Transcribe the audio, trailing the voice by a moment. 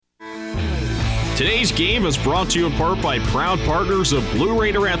Today's game is brought to you in part by proud partners of Blue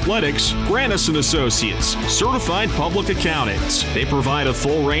Raider Athletics, Granis & Associates, certified public accountants. They provide a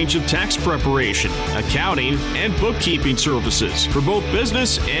full range of tax preparation, accounting, and bookkeeping services for both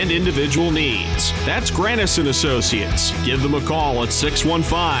business and individual needs. That's Granis & Associates. Give them a call at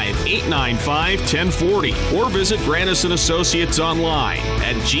 615-895-1040 or visit Granis & Associates online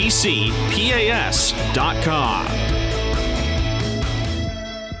at gcpas.com.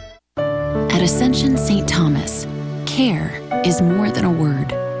 At Ascension St. Thomas, care is more than a word.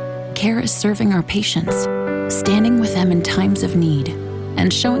 Care is serving our patients, standing with them in times of need,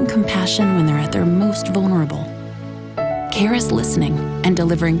 and showing compassion when they're at their most vulnerable. Care is listening and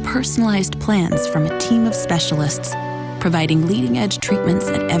delivering personalized plans from a team of specialists, providing leading-edge treatments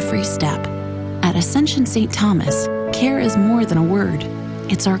at every step. At Ascension St. Thomas, care is more than a word.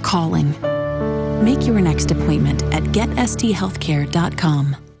 It's our calling. Make your next appointment at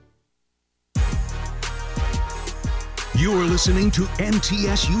getsthealthcare.com. You are listening to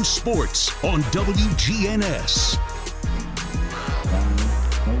MTSU Sports on WGNS.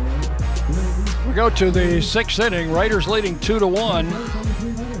 We go to the sixth inning. Raiders leading 2-1.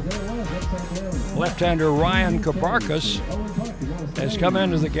 Left-hander Ryan Kabarkas has come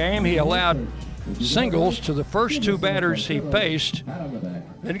into the game. He allowed singles to the first two batters he faced,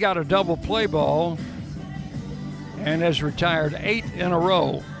 then got a double play ball, and has retired 8 in a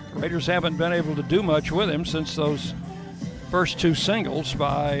row. Raiders haven't been able to do much with him since those first two singles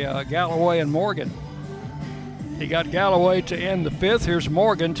by Galloway and Morgan. He got Galloway to end the fifth. Here's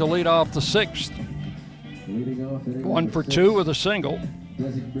Morgan to lead off the sixth. 1 for 2 with a single,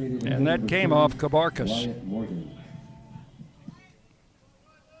 and that came off Kabarkas.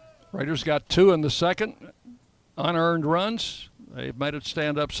 Raiders got 2 in the second. Unearned runs. They've made it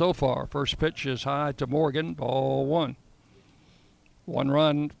stand up so far. First pitch is high to Morgan, ball 1. 1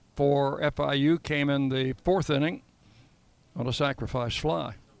 run for FIU came in the fourth inning on a sacrifice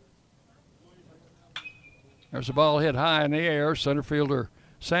fly. There's a ball hit high in the air. Center fielder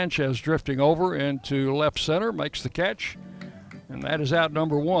Sanchez drifting over into left center, makes the catch, and that is out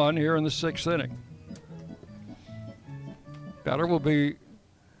number 1 here in the sixth inning. Batter will be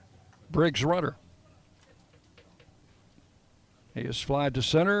Briggs Rudder. He is flied to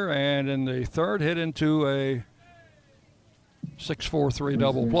center, and in the third hit into a 6-4-3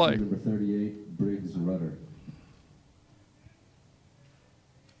 double play. Number 38, Briggs Rudder.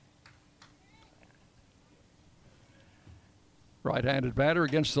 Right-handed batter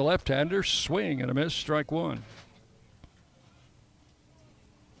against the left-hander. Swing and a miss, strike 1.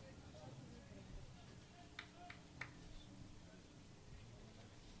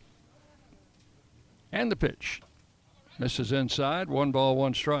 And the pitch. Misses inside. 1 ball,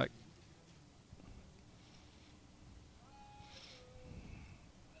 1 strike.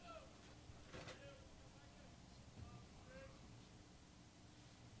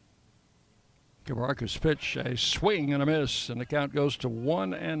 Kabarkas pitch, a swing and a miss, and the count goes to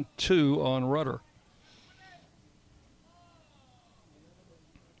 1-2 on Rudder.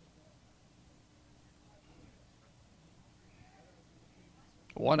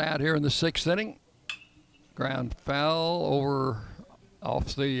 One out here in the sixth inning. Ground foul over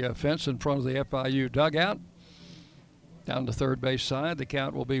off the fence in front of the FIU dugout. Down the third base side, the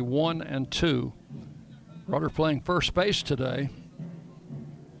count will be 1-2. Rudder playing first base today.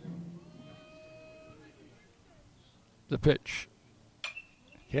 The pitch.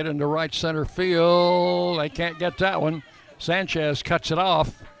 Hit into right center field. They can't get that one. Sanchez cuts it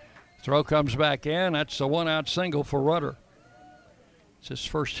off. Throw comes back in. That's a 1-out single for Rudder. It's his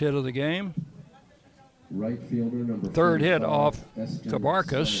first hit of the game. Right fielder number Third hit off Eston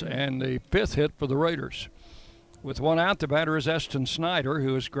Kabarkas, Snyder. and the fifth hit for the Raiders. With 1 out, the batter is Eston Snyder,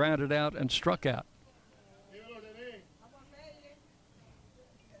 who is grounded out and struck out.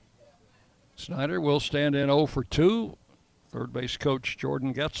 Snyder will stand in 0 for 2. Third base coach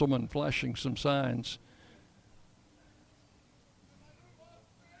Jordan Getzelman flashing some signs.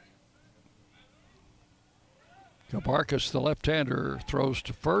 Kabarkas, the left-hander, throws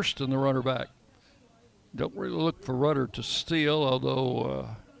to first and the runner back. Don't really look for Rudder to steal, although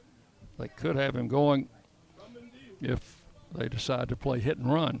they could have him going if they decide to play hit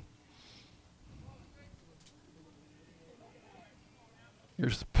and run.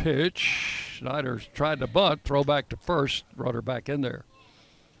 Here's the pitch. Snyder tried to bunt, throw back to first, Rudder back in there.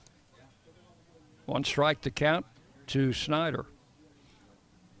 1 strike to count to Snyder.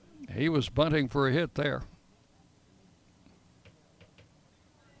 He was bunting for a hit there.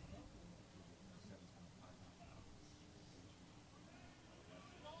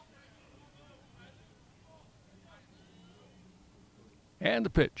 And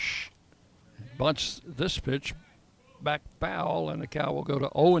the pitch. bunts this pitch back foul, and the count will go to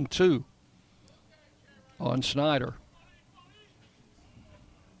 0-2 on Snyder.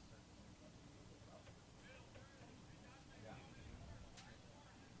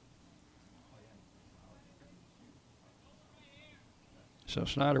 So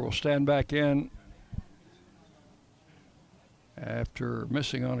Snyder will stand back in after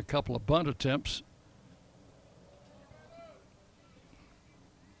missing on a couple of bunt attempts.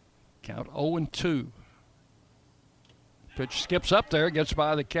 Count 0-2. Pitch skips up there, gets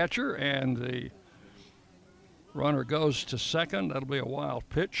by the catcher, and the runner goes to second. That'll be a wild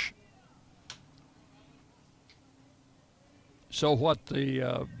pitch. So what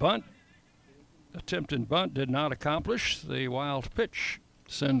the attempted bunt did not accomplish, the wild pitch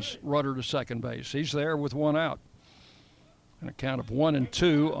sends Rudder to second base. He's there with one out. And a count of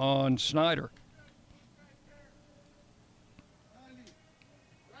 1-2 on Snyder.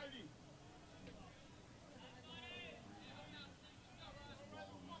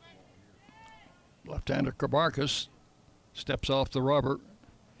 Left-hander Kabarkas steps off the rubber.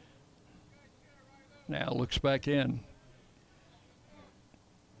 Now looks back in.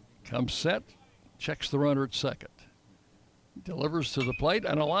 Comes set, checks the runner at second. Delivers to the plate,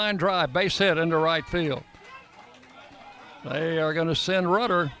 and a line drive, base hit into right field. They are going to send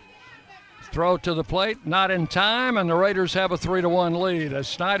Rudder. Throw to the plate, not in time, and the Raiders have a 3-1 lead as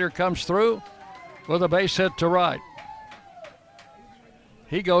Snyder comes through with a base hit to right.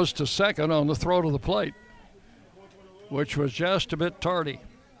 He goes to second on the throw to the plate, which was just a bit tardy.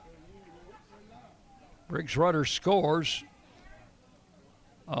 Briggs Rudder scores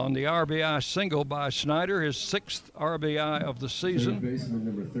on the RBI single by Snyder, his 6th RBI of the season. Third baseman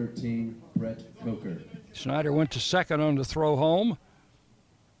number 13, Brett Coker. Snyder went to second on the throw home.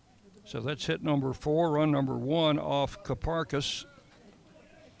 So that's hit number 4, run number 1 off Kaparkas.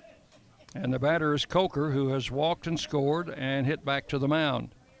 And the batter is Coker, who has walked and scored and hit back to the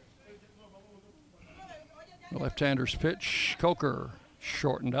mound. The left-hander's pitch, Coker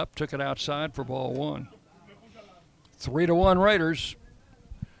shortened up, took it outside for ball 1. 3-1 Raiders.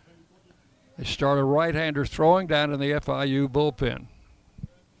 They start a right-hander throwing down in the FIU bullpen.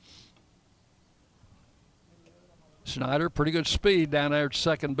 Snyder, pretty good speed down there at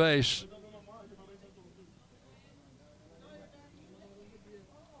second base.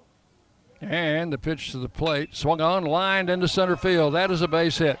 And the pitch to the plate, swung on, lined into center field. That is a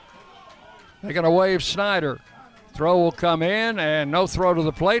base hit. They're going to wave Snyder. Throw will come in, and no throw to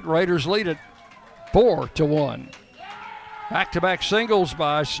the plate. Raiders lead it 4-1. Back-to-back singles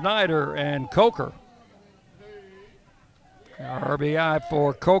by Snyder and Coker. RBI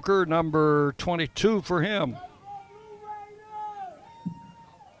for Coker, number 22 for him.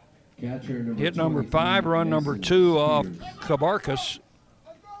 Hit number 5, run number 2 off Kabarkas.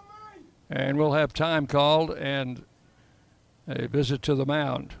 And we'll have time called and a visit to the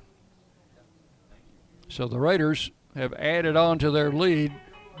mound. So the Raiders have added on to their lead,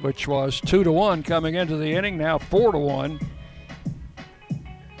 which was 2-1 coming into the inning, now 4-1.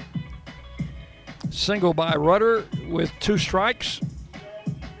 Single by Rudder with 2 strikes.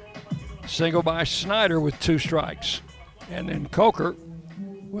 Single by Snyder with 2 strikes. And then Coker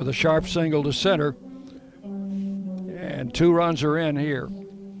with a sharp single to center. And 2 runs are in here.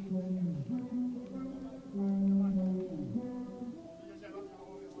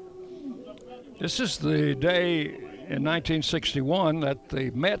 This is the day in 1961 that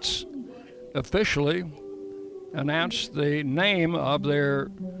the Mets officially announced the name of their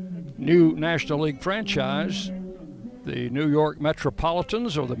new National League franchise, the New York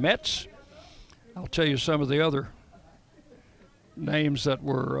Metropolitans, or the Mets. I'll tell you some of the other names that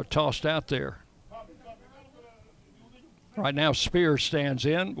were tossed out there. Right now, Spears stands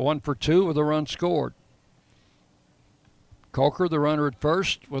in, 1 for 2 with a run scored. Coker, the runner at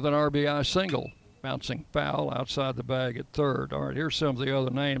first, with an RBI single. Bouncing foul outside the bag at third. All right, here's some of the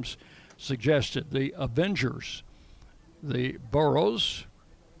other names suggested. The Avengers, the Burros,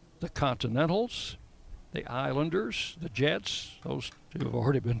 the Continentals, the Islanders, the Jets, those 2 have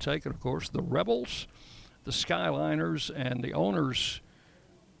already been taken, of course, the Rebels, the Skyliners, and the owners,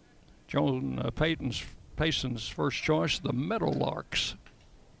 Joan Payson's first choice, the Meadowlarks.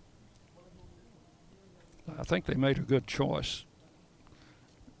 I think they made a good choice.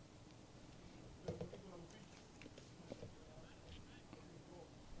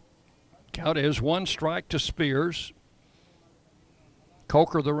 Count is 1 strike to Spears.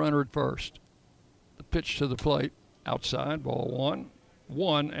 Coker, the runner at first. The pitch to the plate, outside, ball 1.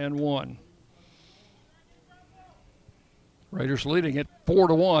 1-1. Raiders leading it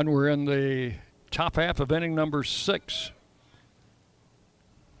 4-1. We're in the top half of inning number 6.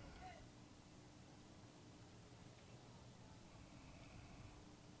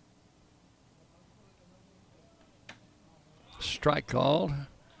 Strike called.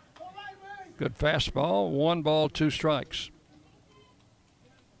 Good fastball. 1 ball, 2 strikes.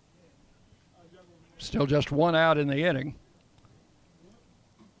 Still just 1 out in the inning.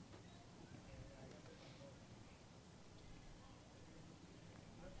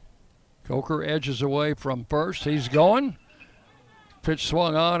 Coker edges away from first. He's going. Pitch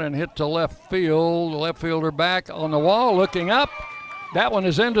swung on and hit to left field. The left fielder back on the wall, looking up. That one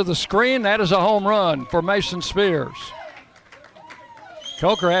is into the screen. That is a home run for Mason Spears.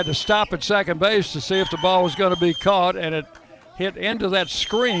 Coker had to stop at second base to see if the ball was going to be caught, and it hit into that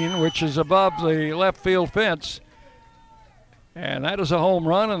screen, which is above the left field fence. And that is a home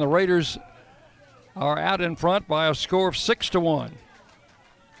run, and the Raiders are out in front by a score of 6-1.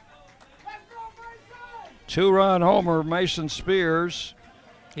 2-run homer, Mason Spears,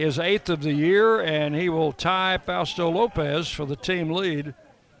 his 8th of the year, and he will tie Fausto Lopez for the team lead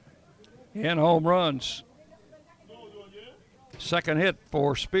in home runs. Second hit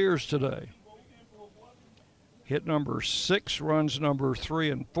for Spears today. Hit number 6, runs number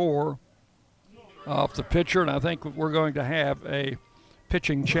 3 and 4 off the pitcher, and I think we're going to have a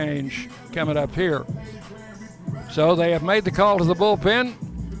pitching change coming up here. So they have made the call to the bullpen.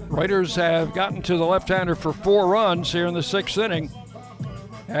 Raiders have gotten to the left-hander for 4 runs here in the 6th inning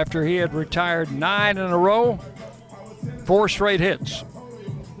after he had retired 9 in a row, 4 straight hits,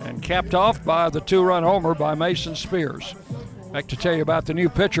 and capped off by the 2-run homer by Mason Spears. Back to tell you about the new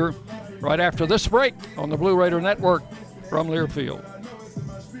pitcher right after this break on the Blue Raider Network from Learfield.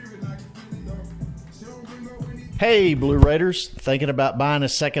 Hey, Blue Raiders, thinking about buying a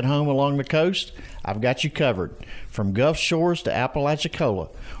second home along the coast? I've got you covered. From Gulf Shores to Apalachicola,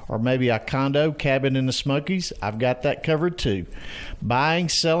 or maybe a condo cabin in the Smokies, I've got that covered too. Buying,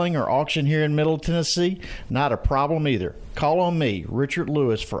 selling, or auction here in Middle Tennessee, not a problem either. Call on me, Richard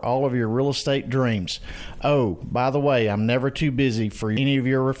Lewis, for all of your real estate dreams. Oh, by the way, I'm never too busy for any of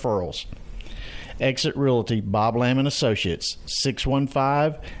your referrals. Exit Realty, Bob Lamb & Associates,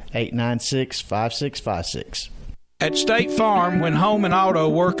 615-896-5656. At State Farm, when home and auto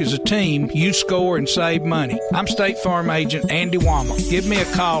work as a team, you score and save money. I'm State Farm agent Andy Wama. Give me a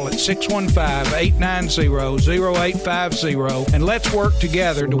call at 615-890-0850 and let's work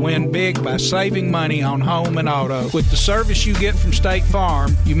together to win big by saving money on home and auto. With the service you get from State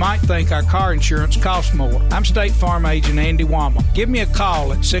Farm, you might think our car insurance costs more. I'm State Farm agent Andy Wama. Give me a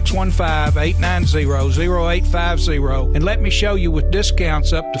call at 615-890-0850 and let me show you with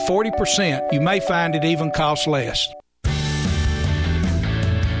discounts up to 40%. You may find it even costs less.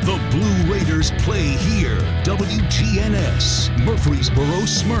 The Blue Raiders play here. WGNS, Murfreesboro,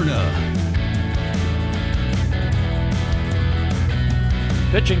 Smyrna.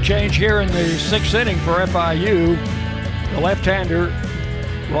 Pitching change here in the 6th inning for FIU. The left-hander,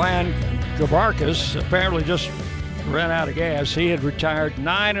 Ryan Gabarkas, apparently just ran out of gas. He had retired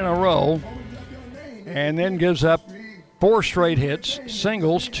 9 in a row and then gives up 4 straight hits,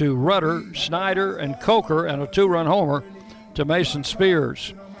 singles to Rudder, Snyder, and Coker, and a 2-run homer to Mason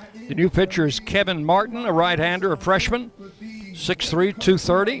Spears. The new pitcher is Kevin Martin, a right-hander, a freshman, 6'3",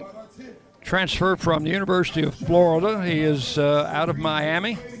 230. Transferred from the University of Florida. He is out of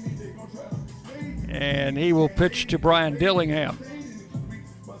Miami. And he will pitch to Brian Dillingham.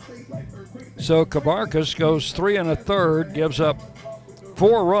 So Cabarcas goes 3 1/3, gives up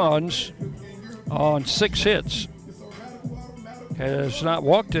 4 runs on 6 hits. Has not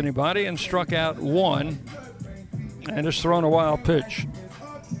walked anybody and struck out 1, and has thrown a wild pitch.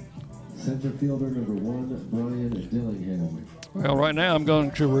 Center fielder number 1, Brian Dillingham. Well, right now I'm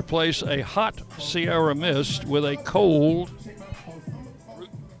going to replace a hot Sierra Mist with a cold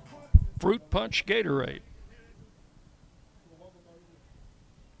Fruit Punch Gatorade.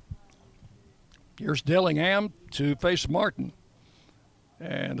 Here's Dillingham to face Martin.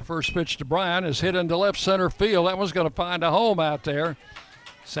 And the first pitch to Brian is hit into left center field. That one's going to find a home out there.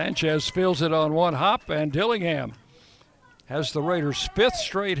 Sanchez fields it on 1 hop, and Dillingham has the Raiders' 5th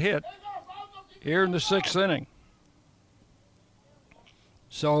straight hit here in the 6th inning.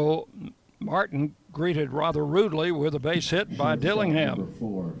 So Martin greeted rather rudely with a base hit by Dillingham. Number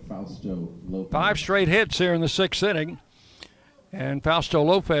 4, Fausto Lopez. 5 straight hits here in the 6th inning. And Fausto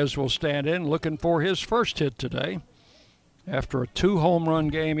Lopez will stand in looking for his first hit today after a 2-home-run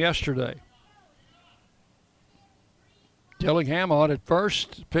game yesterday. Dillingham on at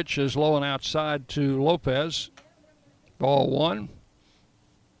first. Pitch is low and outside to Lopez. Ball 1.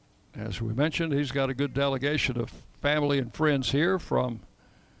 As we mentioned, he's got a good delegation of family and friends here from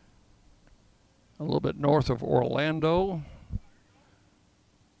a little bit north of Orlando.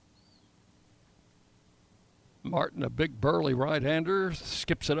 Martin, a big burly right-hander,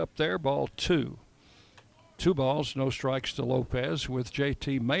 skips it up there. Ball 2. 2 balls, no strikes to Lopez, with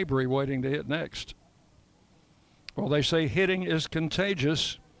J.T. Mabry waiting to hit next. Well, they say hitting is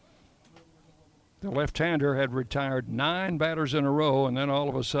contagious. The left-hander had retired 9 batters in a row, and then all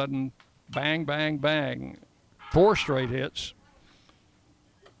of a sudden, bang, bang, bang, 4 straight hits.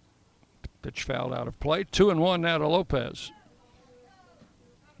 Pitch fouled out of play. 2-1 now to Lopez.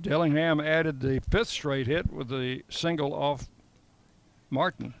 Dillingham added the 5th straight hit with the single off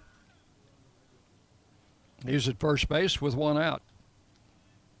Martin. He's at first base with 1 out.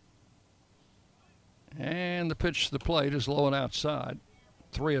 And the pitch to the plate is low and outside.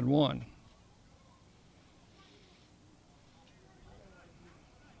 3-1.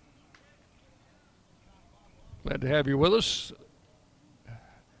 Glad to have you with us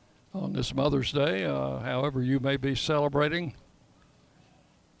on this Mother's Day, however you may be celebrating.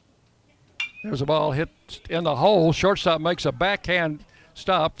 There's a ball hit in the hole. Shortstop makes a backhand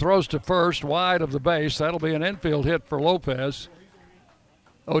stop, throws to first, wide of the base. That'll be an infield hit for Lopez.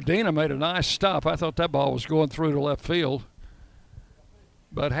 Odina made a nice stop. I thought that ball was going through to left field,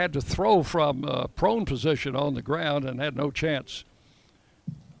 but had to throw from prone position on the ground and had no chance.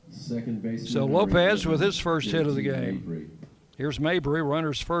 So Lopez with his first hit of the game. Here's Mabry,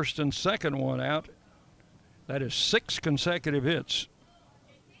 runners first and second, 1 out. That is 6 consecutive hits.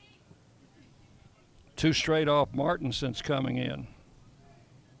 2 straight off Martin since coming in.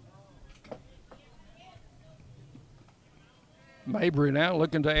 Mabry now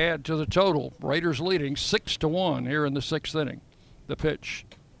looking to add to the total. Raiders leading 6-1 here in the 6th inning. The pitch,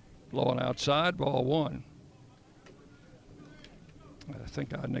 low and outside, ball 1. I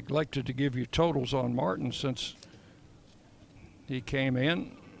think I neglected to give you totals on Martin since he came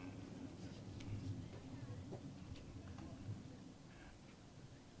in.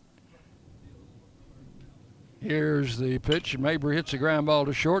 Here's the pitch. Mabry hits a ground ball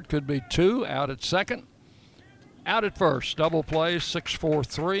to short. Could be 2. Out at second. Out at first. Double play,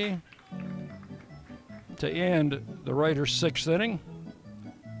 6-4-3 to end the Raiders' 6th inning.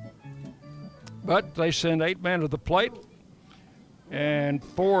 But they send 8 men to the plate, and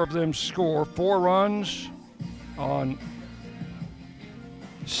 4 of them score 4 runs on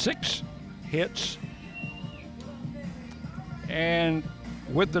 6 hits. And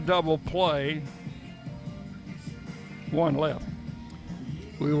with the double play, 1 left.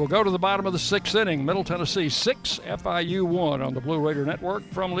 We will go to the bottom of the 6th inning. Middle Tennessee 6, FIU 1 on the Blue Raider Network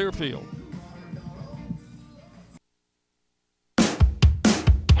from Learfield.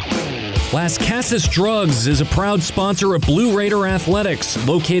 Las Casas Drugs is a proud sponsor of Blue Raider Athletics,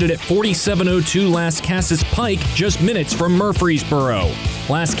 located at 4702 Las Casas Pike, just minutes from Murfreesboro.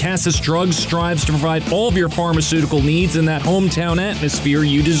 Las Casas Drugs strives to provide all of your pharmaceutical needs in that hometown atmosphere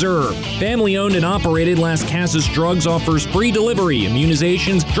you deserve. Family-owned and operated, Las Casas Drugs offers free delivery,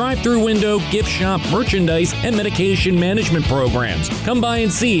 immunizations, drive-through window, gift shop, merchandise, and medication management programs. Come by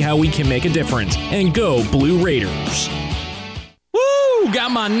and see how we can make a difference. And go Blue Raiders! Woo!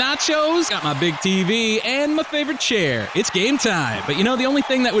 Got my nachos, got my big TV, and my favorite chair. It's game time. But you know, the only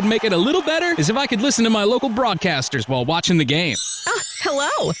thing that would make it a little better is if I could listen to my local broadcasters while watching the game.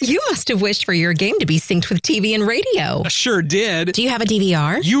 Hello. You must have wished for your game to be synced with TV and radio. I sure did. Do you have a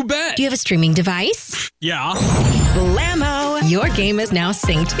DVR? You bet. Do you have a streaming device? Yeah. Blammo! Your game is now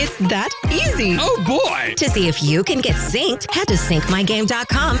synced. It's that easy. Oh, boy. To see if you can get synced, head to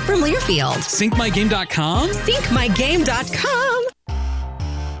syncmygame.com from Learfield. Syncmygame.com? Syncmygame.com.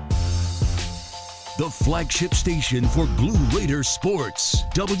 The flagship station for Blue Raider sports,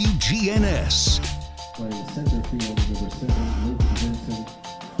 WGNS. Playing center field, number 7, Luke Benson.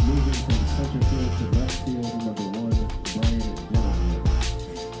 Moving from center field to left field, number 1, Brian Dillingham.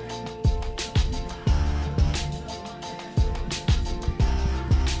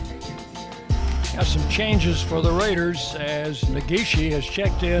 Got some changes for the Raiders as Nagishi has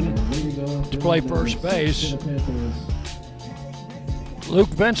checked in to play first base.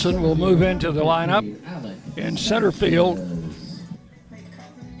 Luke Benson will move into the lineup in center field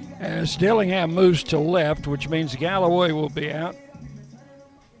as Dillingham moves to left, which means Galloway will be out.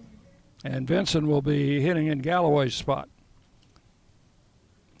 And Benson will be hitting in Galloway's spot.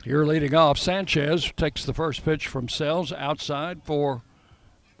 Here leading off, Sanchez takes the first pitch from Sells outside for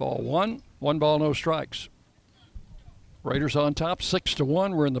ball 1. 1 ball, no strikes. Raiders on top,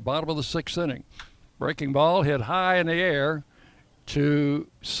 6-1. We're in the bottom of the 6th inning. Breaking ball hit high in the air to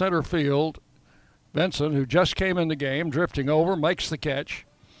center field. Benson, who just came in the game, drifting over, makes the catch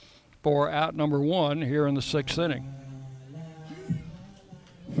for out number 1 here in the 6th inning.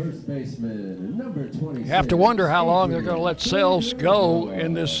 First baseman, number 26. You have to wonder how long they're going to let Sells go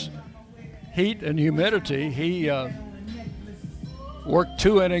in this heat and humidity. He worked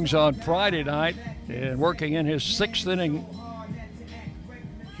 2 innings on Friday night and working in his 6th inning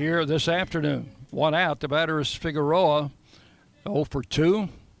here this afternoon. 1 out. The batter is Figueroa, 0 for 2.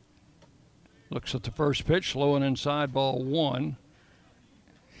 Looks at the first pitch, low and inside, ball 1.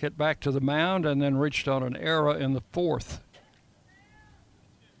 Hit back to the mound and then reached on an error in the 4th.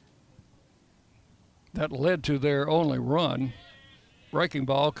 That led to their only run. Breaking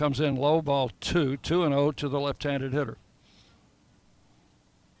ball comes in low, ball 2, 2-0 to the left-handed hitter.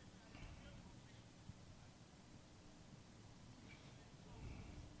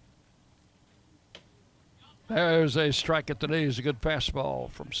 There's a strike at the knees, a good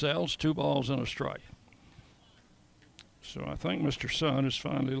fastball from Sells, 2 balls and a strike. So I think Mr. Sun has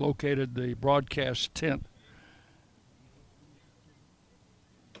finally located the broadcast tent.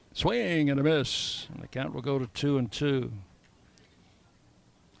 Swing and a miss, and the count will go to 2-2.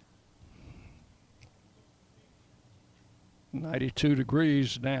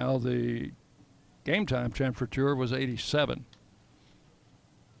 $92 now. The game time temperature was 87.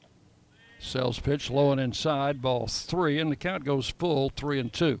 Sells pitch low and inside, ball 3, and the count goes full,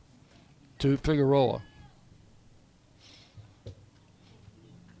 3-2 to Figueroa.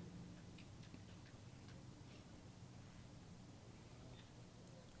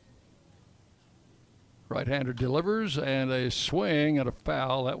 Right-hander delivers, and a swing and a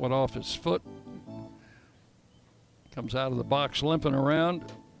foul. That went off his foot. Comes out of the box limping around.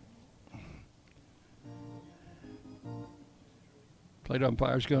 Plate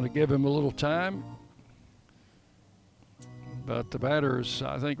umpire's going to give him a little time. But the batter's,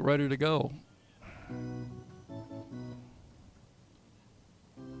 I think, ready to go.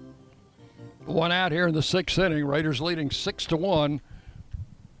 One out here in the 6th inning. Raiders leading 6-1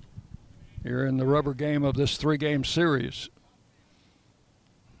 here in the rubber game of this 3-game series.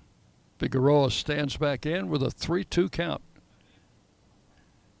 Figueroa stands back in with a 3-2 count.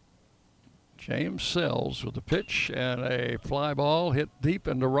 James Sells with a pitch and a fly ball hit deep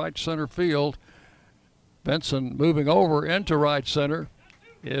into right center field. Benson moving over into right center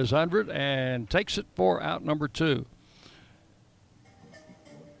is under it and takes it for out number 2.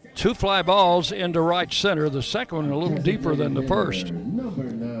 2 fly balls into right center. The second one a little deeper than the first.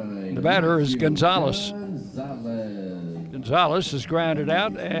 The batter is Gonzalez. Gonzalez is grounded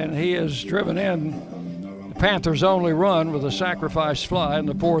out, and he has driven in the Panthers' only run with a sacrifice fly in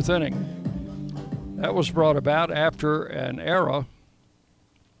the 4th inning. That was brought about after an error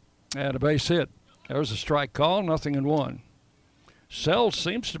and a base hit. There was a strike call, 0-1. Sells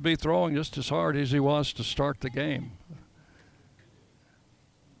seems to be throwing just as hard as he was to start the game.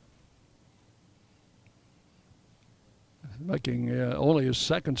 Making only his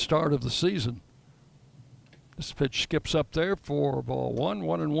 2nd start of the season. This pitch skips up there for ball 1,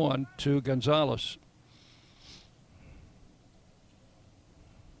 1-1 to Gonzalez.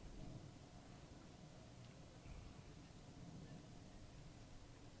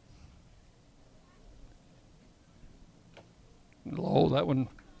 Low, that one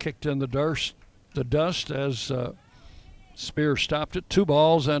kicked in the dust as Spear stopped it. 2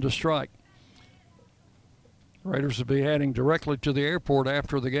 balls and a strike. Raiders will be heading directly to the airport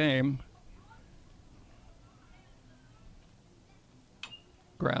after the game.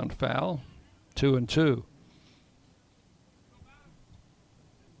 Ground foul, 2-2.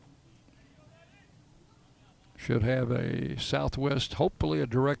 Should have a Southwest, hopefully a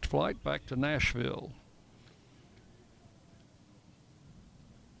direct flight back to Nashville.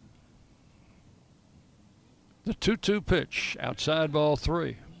 The 2-2 pitch, outside ball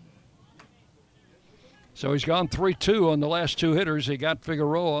 3. So he's gone 3-2 on the last 2 hitters. He got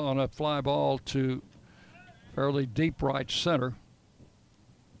Figueroa on a fly ball to fairly deep right center.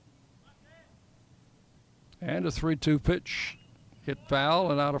 And a 3-2 pitch, hit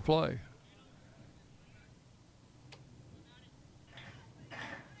foul and out of play.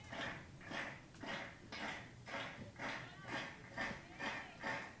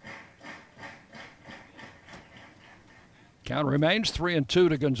 Count remains 3-2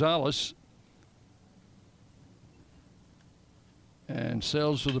 to Gonzalez. And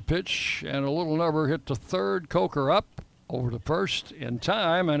Sells with the pitch and a little number hit to third. Coker up over to first in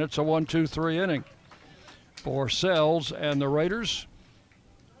time, and it's a 1-2-3 inning for Sells and the Raiders.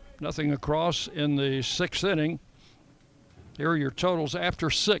 Nothing across in the 6th inning. Here are your totals after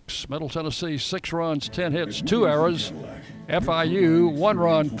 6. Middle Tennessee, 6 runs, 10 hits, 2 errors. FIU, 1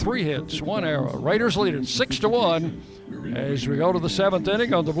 run, 3 hits, 1 error. Raiders lead it 6-1 as we go to the 7th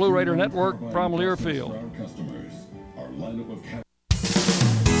inning on the Blue Raider Network from Learfield.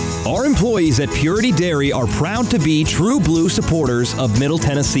 Our employees at Purity Dairy are proud to be true blue supporters of Middle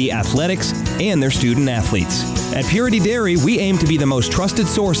Tennessee athletics and their student athletes. At Purity Dairy, we aim to be the most trusted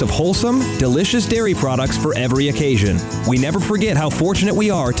source of wholesome, delicious dairy products for every occasion. We never forget how fortunate we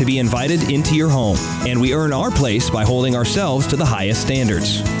are to be invited into your home, and we earn our place by holding ourselves to the highest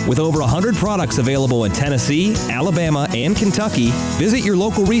standards. With over 100 products available in Tennessee, Alabama, and Kentucky, visit your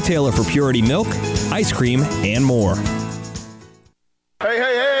local retailer for Purity milk, ice cream, and more.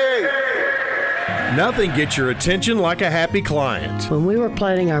 Hey! Nothing gets your attention like a happy client. When we were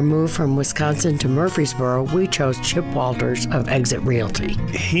planning our move from Wisconsin to Murfreesboro, we chose Chip Walters of Exit Realty.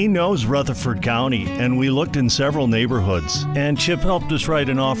 He knows Rutherford County, and we looked in several neighborhoods. And Chip helped us write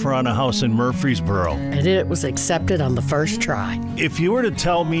an offer on a house in Murfreesboro. And it was accepted on the first try. If you were to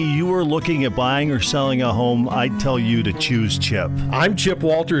tell me you were looking at buying or selling a home, I'd tell you to choose Chip. I'm Chip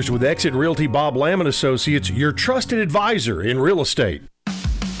Walters with Exit Realty Bob Lamb & Associates, your trusted advisor in real estate.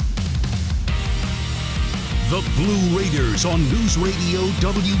 The Blue Raiders on News Radio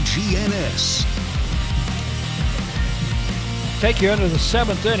WGNS. Take you into the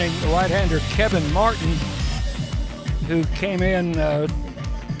 7th inning. The right-hander Kevin Martin, who came in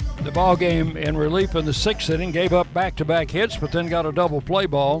the ball game in relief in the 6th inning, gave up back-to-back hits, but then got a double play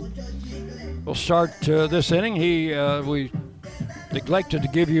ball. We'll start this inning. We neglected to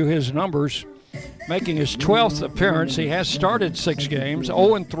give you his numbers. Making his 12th appearance, he has started 6 games,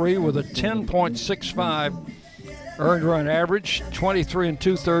 0-3 with a 10.65 earned run average, 23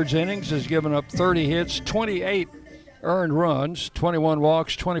 2/3 innings, has given up 30 hits, 28 earned runs, 21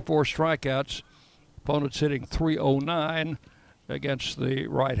 walks, 24 strikeouts. Opponents hitting .309 against the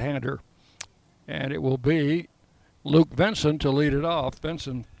right-hander. And it will be Luke Benson to lead it off.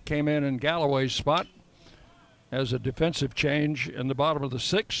 Benson came in Galloway's spot as a defensive change in the bottom of the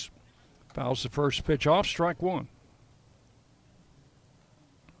 6th. Fouls the first pitch off, strike one.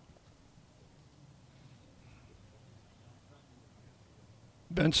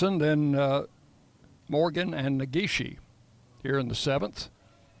 Benson, then Morgan and Nagishi here in the 7th.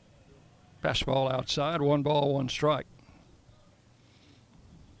 Fastball outside, 1 ball, 1 strike.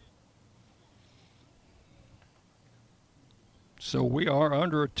 So we are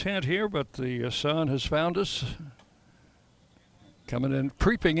under a tent here, but the sun has found us. Coming in,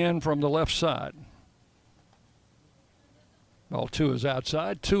 creeping in from the left side. Ball 2 is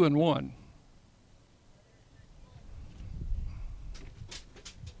outside, 2-1.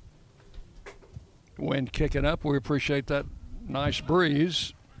 Wind kicking up. We appreciate that nice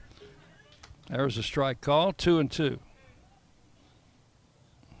breeze. There's a strike call, 2-2.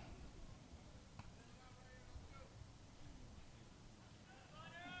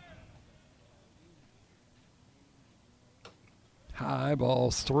 High, ball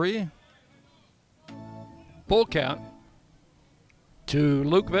 3. Full count to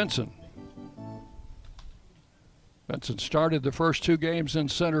Luke Benson. Benson started the first 2 games in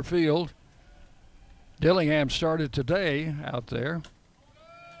center field. Dillingham started today out there.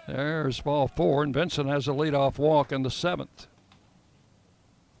 There's ball 4, and Benson has a leadoff walk in the 7th.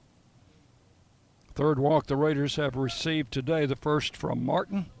 Third walk the Raiders have received today, the first from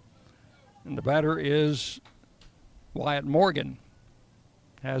Martin. And the batter is Wyatt Morgan.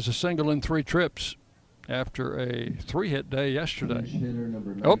 Has a single in 3 trips after a 3-hit day yesterday.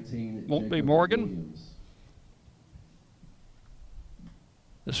 Won't be Morgan.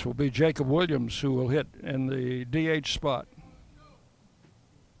 This will be Jacob Williams who will hit in the DH spot.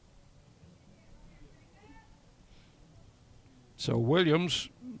 So Williams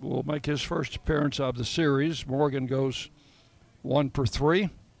will make his first appearance of the series. Morgan goes 1 for 3.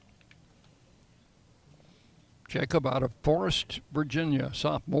 Jacob out of Forest, Virginia,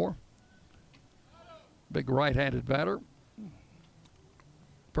 sophomore. Big right-handed batter.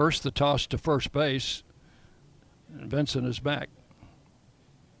 First, the toss to first base, and Benson is back.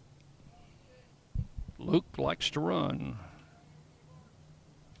 Luke likes to run.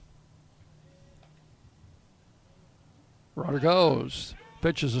 Runner goes.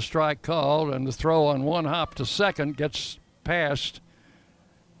 Pitch is a strike called, and the throw on 1 hop to second gets past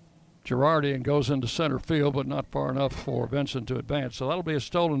Girardi and goes into center field, but not far enough for Benson to advance. So that'll be a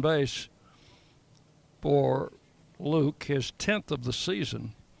stolen base for Luke, his 10th of the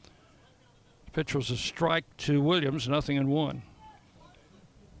season. The pitch was a strike to Williams, 0-1.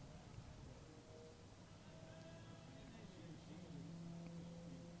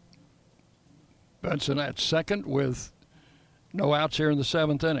 Benson at second with no outs here in the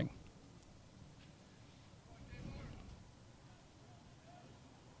 7th inning.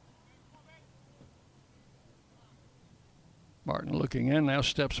 Martin looking in, now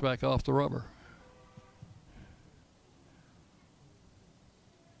steps back off the rubber.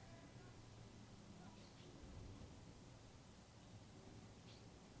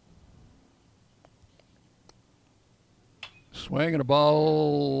 Swing and a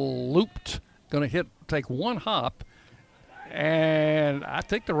ball looped. Going to take one hop, and I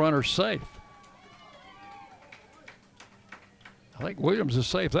think the runner's safe. I think Williams is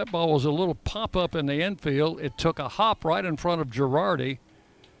safe. That ball was a little pop-up in the infield. It took a hop right in front of Girardi,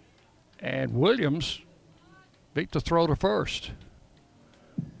 and Williams beat the throw to first.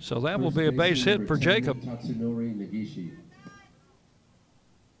 So that will be a base hit for Jacob. Tatsunori Negishi.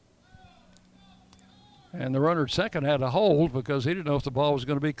 And the runner at second had to hold because he didn't know if the ball was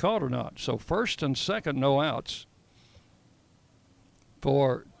going to be caught or not. So first and second, no outs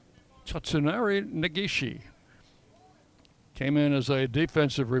for Tatsunori Negishi. Came in as a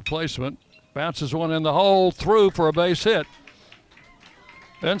defensive replacement. Bounces one in the hole, through for a base hit.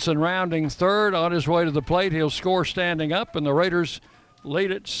 Benson rounding third on his way to the plate. He'll score standing up, and the Raiders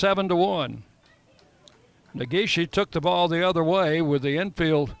lead it 7-1. Negishi took the ball the other way with the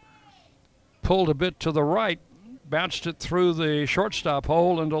infield pulled a bit to the right, bounced it through the shortstop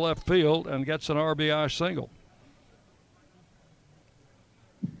hole into left field, and gets an RBI single.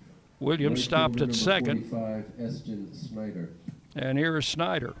 Williams stopped at second. 45, Eston Snyder. And here is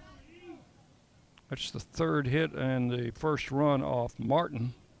Snyder. That's the third hit and the first run off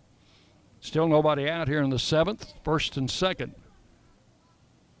Martin. Still nobody out here in the seventh. First and second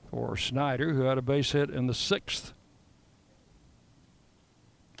for Snyder, who had a base hit in the sixth.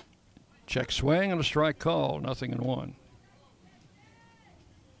 Check swing and a strike call, 0-1.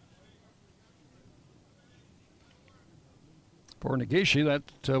 For Negishi,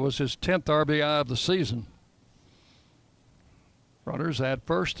 that was his 10th RBI of the season. Runners at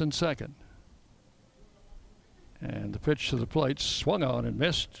first and second. And the pitch to the plate swung on and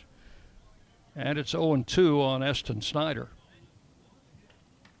missed. And it's 0-2 on Eston Snyder.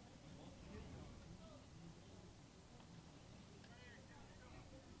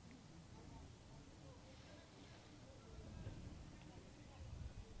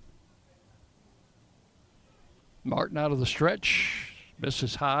 Martin out of the stretch,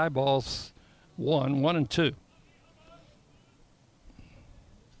 misses high, balls 1-2.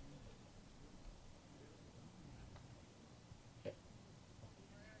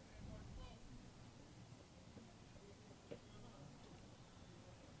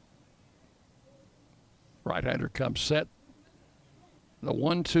 Right-hander comes set. The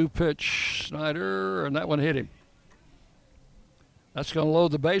 1-2 pitch, Snyder, and that one hit him. That's going to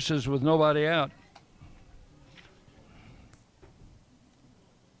load the bases with nobody out.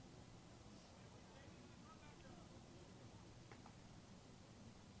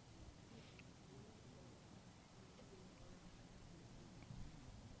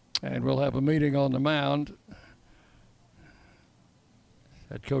 And we'll have a meeting on the mound.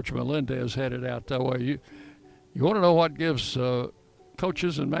 Head Coach Melendez headed out that way. You want to know what gives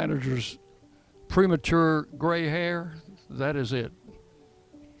coaches and managers premature gray hair? That is it.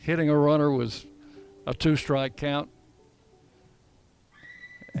 Hitting a runner with a 2-strike count.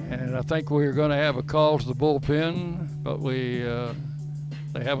 And I think we're going to have a call to the bullpen, but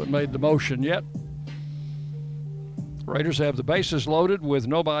they haven't made the motion yet. Raiders have the bases loaded with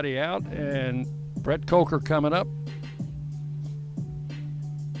nobody out, and Brett Coker coming up.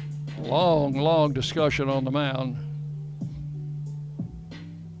 Long discussion on the mound.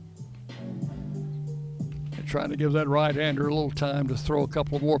 And trying to give that right-hander a little time to throw a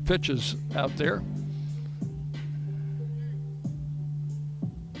couple more pitches out there.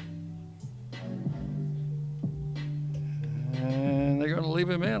 And they're going to leave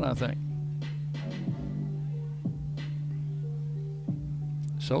him in, I think.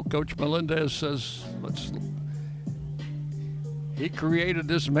 So Coach Melendez says, he created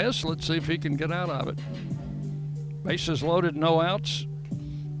this mess. Let's see if he can get out of it. Bases loaded, no outs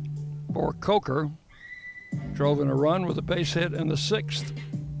for Coker. Drove in a run with a base hit in the sixth.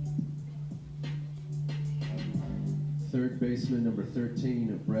 Third baseman, number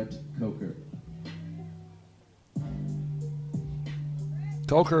 13, Brett Coker.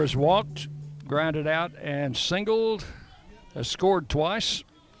 Coker has walked, grounded out, and singled. Has scored twice.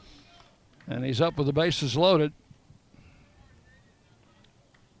 And he's up with the bases loaded.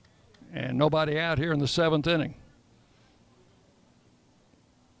 And nobody out here in the seventh inning.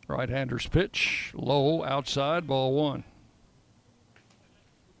 Right-hander's pitch, low, outside, ball 1.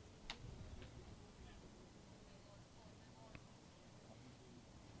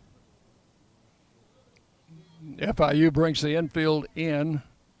 FIU brings the infield in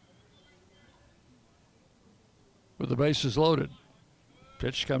with the bases loaded.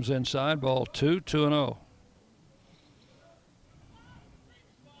 Pitch comes inside, ball 2, 2-0.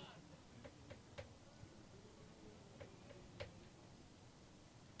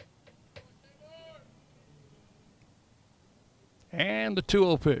 And the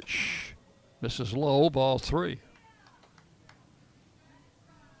 2-0 pitch. This is low, ball 3.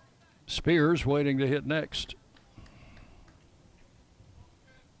 Spears waiting to hit next.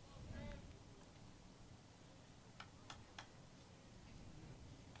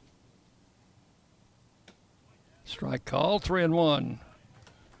 Strike call, 3-1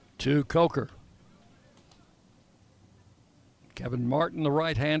 to Coker. Kevin Martin, the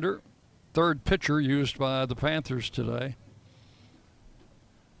right-hander, third pitcher used by the Panthers today.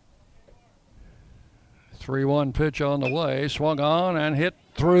 3-1 pitch on the way, swung on and hit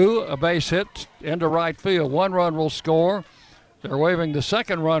through, a base hit into right field. 1 run will score. They're waving the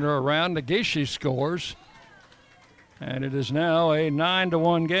second runner around. Negishi scores, and it is now a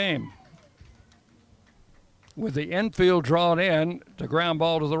 9-1 game. With the infield drawn in, the ground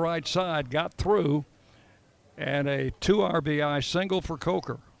ball to the right side got through, and a 2 RBI single for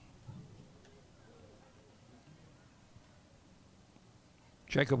Coker.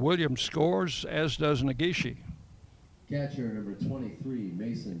 Jacob Williams scores, as does Negishi. Catcher number 23,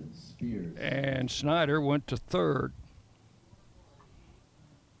 Mason Spears. And Snyder went to third.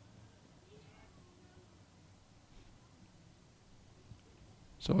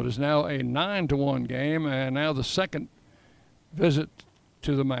 So it is now a 9-1 game, and now the second visit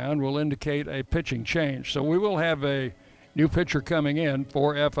to the mound will indicate a pitching change. So we will have a new pitcher coming in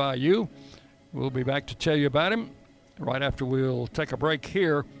for FIU. We'll be back to tell you about him right after we'll take a break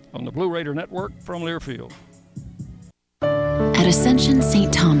here on the Blue Raider Network from Learfield. At Ascension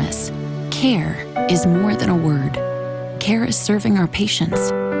St. Thomas, care is more than a word. Care is serving our patients,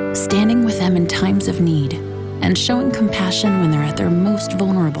 standing with them in times of need, and showing compassion when they're at their most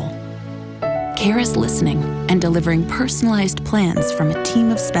vulnerable. Care is listening and delivering personalized plans from a team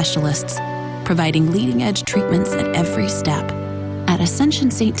of specialists, providing leading-edge treatments at every step. At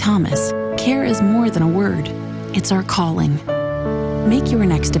Ascension St. Thomas, care is more than a word. It's our calling. Make your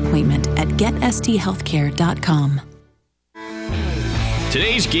next appointment at getsthealthcare.com.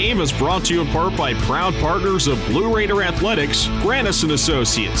 Today's game is brought to you in part by proud partners of Blue Raider Athletics, Grannis &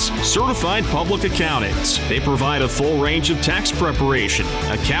 Associates, certified public accountants. They provide a full range of tax preparation,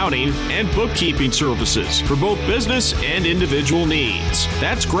 accounting, and bookkeeping services for both business and individual needs.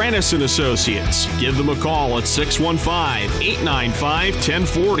 That's Grannis & Associates. Give them a call at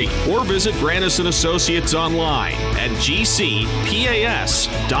 615-895-1040 or visit Grannis & Associates online at gcpas.com.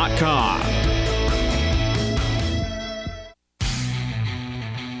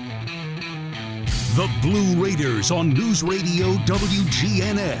 The Blue Raiders on News Radio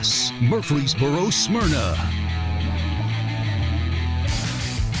WGNS, Murfreesboro, Smyrna.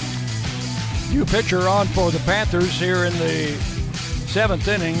 New pitcher on for the Panthers here in the 7th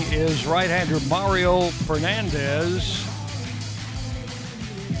inning is right-hander Mario Fernandez.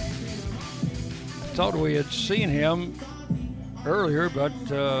 I thought we had seen him earlier, but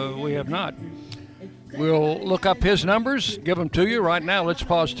we have not. We'll look up his numbers, give them to you. Right now, let's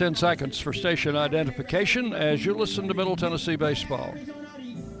pause 10 seconds for station identification as you listen to Middle Tennessee Baseball.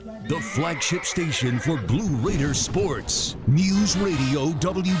 The flagship station for Blue Raider sports. News Radio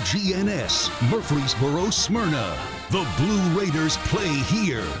WGNS, Murfreesboro, Smyrna. The Blue Raiders play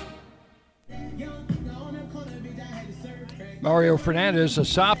here. Mario Fernandez, a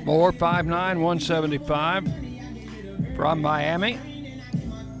sophomore, 5'9", 175, from Miami.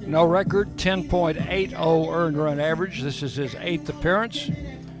 No record, 10.80 earned run average. This is his 8th appearance.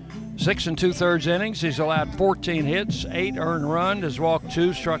 6 2/3 innings. He's allowed 14 hits, 8 earned run, has walked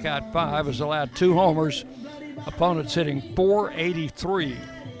 2, struck out 5, has allowed 2 homers. Opponents hitting .483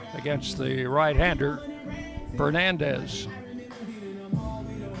 against the right-hander, Fernandez.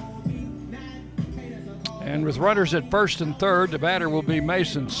 And with runners at first and third, the batter will be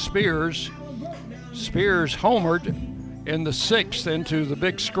Mason Spears. Spears homered in the 6th into the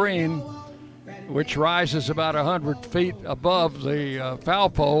big screen, which rises about 100 feet above the foul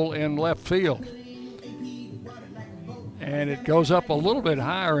pole in left field. And it goes up a little bit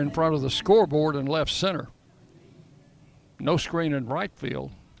higher in front of the scoreboard in left center. No screen in right field.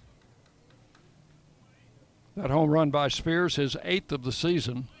 That home run by Spears, his 8th of the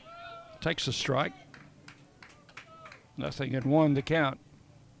season, takes a strike. 0-1 to count.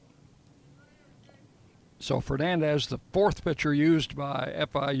 So Fernandez, the 4th pitcher used by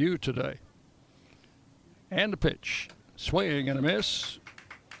FIU today. And the pitch. Swing and a miss.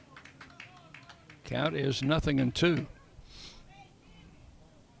 Count is 0-2.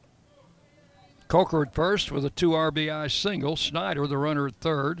 Coker at first with a 2 RBI single. Snyder, the runner, at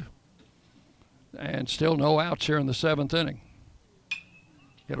third. And still no outs here in the 7th inning.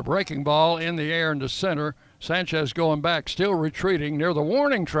 Hit a breaking ball in the air into center. Sanchez going back, still retreating near the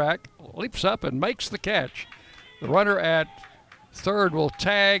warning track, leaps up and makes the catch. The runner at third will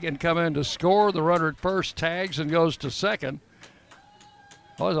tag and come in to score. The runner at first tags and goes to second.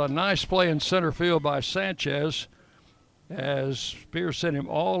 That was a nice play in center field by Sanchez as Spears sent him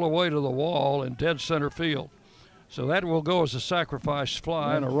all the way to the wall in dead center field. So that will go as a sacrifice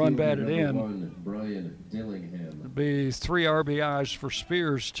fly and a run batted in. Brian Dillingham. It'll be 3 RBIs for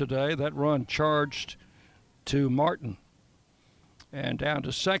Spears today. That run charged to Martin. And down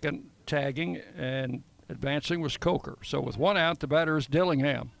to second, tagging and advancing was Coker. So with 1 out, the batter is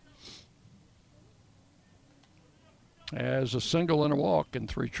Dillingham. As a single and a walk in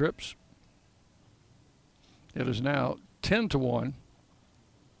 3 trips. It is now 10-1.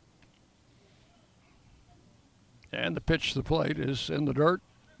 And the pitch to the plate is in the dirt,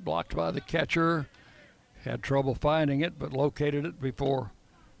 blocked by the catcher. Had trouble finding it, but located it before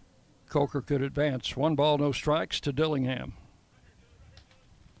Coker could advance. 1 ball, no strikes to Dillingham.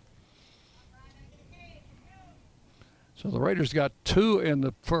 So the Raiders got 2 in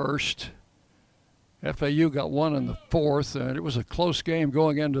the first. FAU got 1 in the fourth, and it was a close game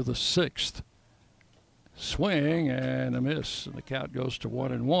going into the 6th. Swing and a miss, and the count goes to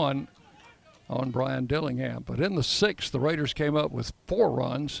 1-1 on Brian Dillingham. But in the 6th, the Raiders came up with 4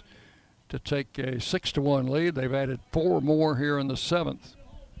 runs to take a 6-1 lead. They've added 4 more here in the 7th.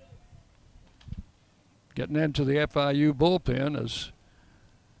 Getting into the FIU bullpen as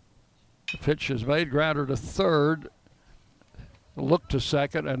the pitch is made, grounder to third, look to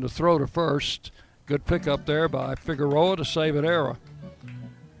second, and to throw to first. Good pickup there by Figueroa to save an error.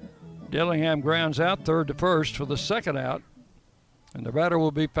 Dillingham grounds out third to first for the second out, and the batter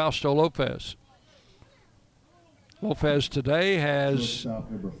will be Fausto Lopez. Lopez today has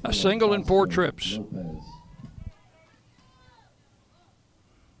a single in 4 trips.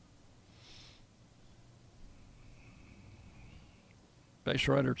 Base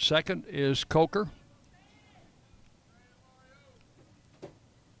runner at second is Coker.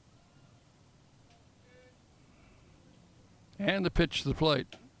 And the pitch to the plate.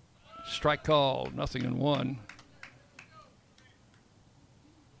 Strike call, 0-1.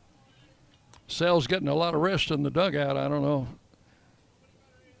 Sells getting a lot of rest in the dugout. I don't know.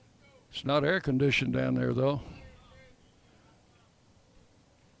 It's not air conditioned down there, though.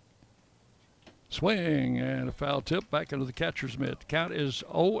 Swing and a foul tip back into the catcher's mitt. Count is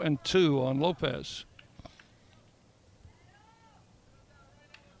 0-2 on Lopez.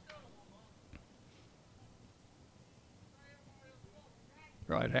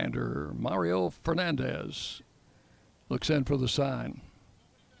 Right-hander Mario Fernandez looks in for the sign.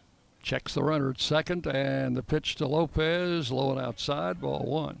 Checks the runner at second, and the pitch to Lopez, low and outside, ball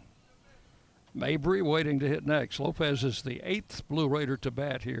 1. Mabry waiting to hit next. Lopez is the 8th Blue Raider to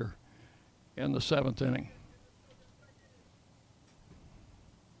bat here in the 7th inning.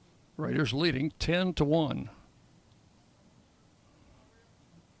 Raiders leading 10-1.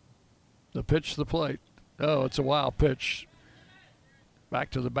 The pitch to the plate. Oh, it's a wild pitch. Back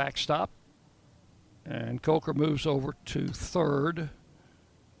to the backstop. And Coker moves over to third.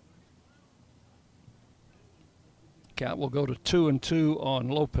 Count will go to 2-2 on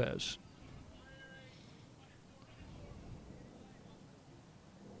Lopez.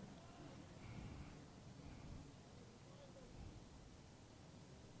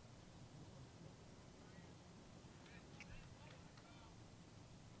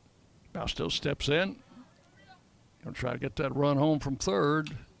 Fausto steps in. Going to try to get that run home from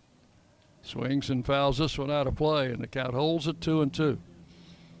third. Swings and fouls this one out of play, and the count holds at 2-2.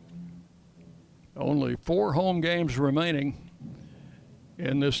 Only 4 home games remaining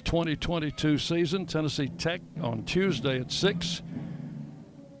in this 2022 season. Tennessee Tech on Tuesday at 6.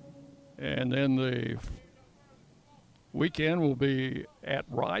 And then the weekend will be at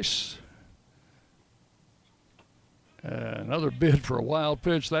Rice. Another bid for a wild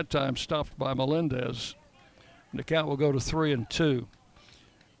pitch, that time stopped by Melendez. And the count will go to 3-2.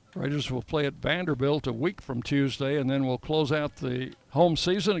 Raiders will play at Vanderbilt a week from Tuesday, and then we'll close out the home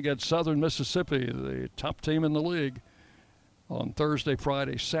season against Southern Mississippi, the top team in the league, on Thursday,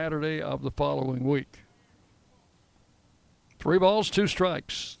 Friday, Saturday of the following week. 3 balls, 2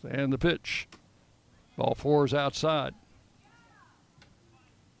 strikes, and the pitch. Ball 4 is outside.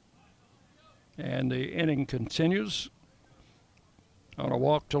 And the inning continues on a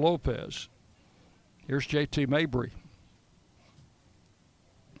walk to Lopez. Here's J.T. Mabry.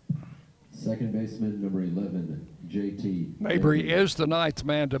 Second baseman, number 11, J.T. Mabry is the 9th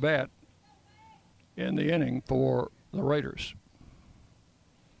man to bat in the inning for the Raiders.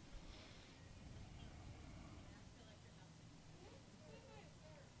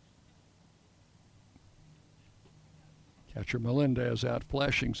 Catcher Melendez out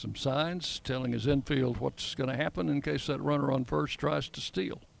flashing some signs, telling his infield what's going to happen in case that runner on first tries to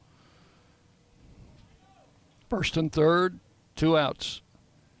steal. First and third, 2 outs.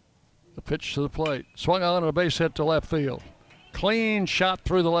 The pitch to the plate. Swung on a base hit to left field. Clean shot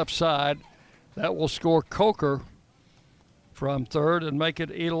through the left side. That will score Coker from third and make it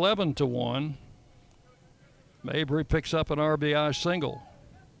 11-1. Mabry picks up an RBI single.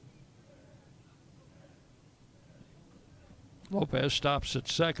 Lopez stops at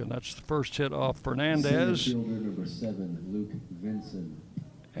second. That's the first hit off Fernandez. Fielder number 7, Luke Vinson.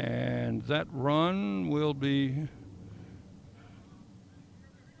 And that run will be,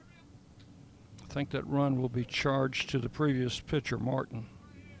 I think that run will be charged to the previous pitcher, Martin.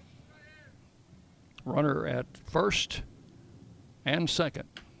 Runner at first and second.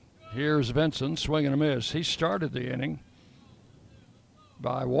 Here's Vinson, swing and a miss. He started the inning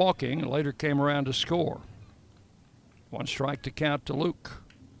by walking and later came around to score. 1 strike to count to Luke.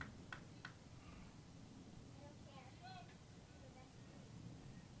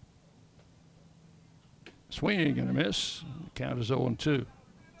 Swinging and a miss. The count is 0-2.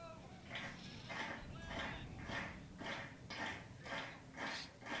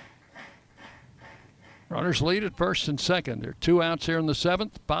 Runners lead at first and second. There are 2 outs here in the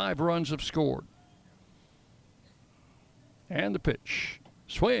 7th. 5 runs have scored. And the pitch.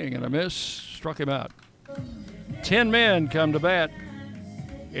 Swing and a miss. Struck him out. 10 men come to bat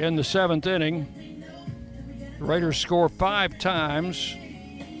in the 7th inning. The Raiders score 5 times.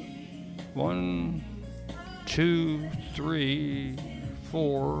 1, 2, 3,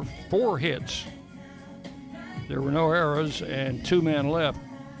 4. 4 hits. There were no errors and 2 men left.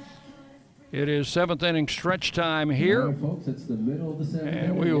 It is 7th inning stretch time here. Right, folks, it's the middle of the 7th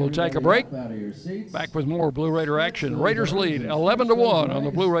and we will take a break. Back with more Blue Raider action. Raiders lead 11-1 on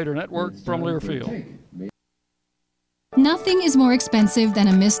the Blue Raider Network from Learfield. Nothing is more expensive than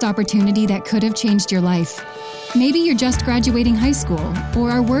a missed opportunity that could have changed your life. Maybe you're just graduating high school or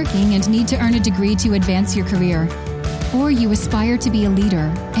are working and need to earn a degree to advance your career. Or you aspire to be a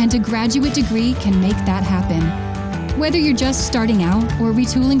leader, and a graduate degree can make that happen. Whether you're just starting out or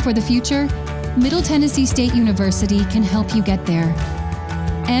retooling for the future, Middle Tennessee State University can help you get there.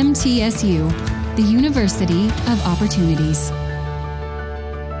 MTSU, the University of Opportunities.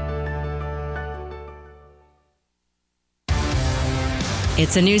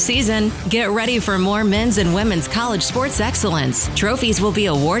 It's a new season. Get ready for more men's and women's college sports excellence. Trophies will be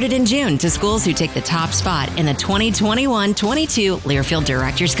awarded in June to schools who take the top spot in the 2021-22 Learfield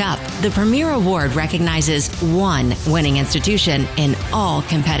Directors Cup. The premier award recognizes one winning institution in all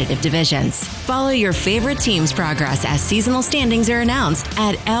competitive divisions. Follow your favorite team's progress as seasonal standings are announced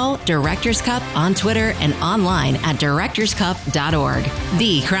at L Directors Cup on Twitter and online at directorscup.org.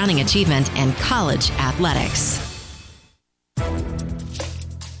 The crowning achievement in college athletics.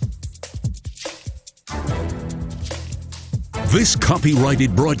 This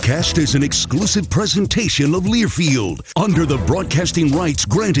copyrighted broadcast is an exclusive presentation of Learfield under the broadcasting rights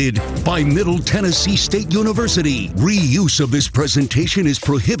granted by Middle Tennessee State University. Reuse of this presentation is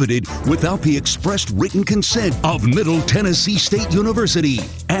prohibited without the expressed written consent of Middle Tennessee State University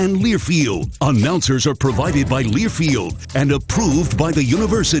and Learfield. Announcers are provided by Learfield and approved by the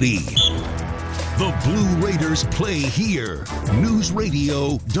university. The Blue Raiders play here. News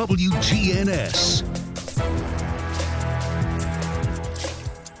Radio WGNS.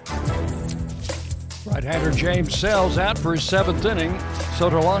 Right-hander James Sells out for his 7th inning.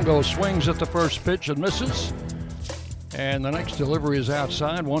 Sotolongo swings at the first pitch and misses. And the next delivery is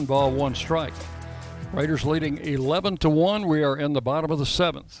outside. 1 ball, 1 strike. Raiders leading 11-1. We are in the bottom of the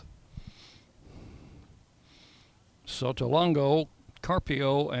 7th. Sotolongo,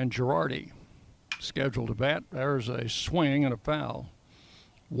 Carpio, and Girardi scheduled to bat. There's a swing and a foul.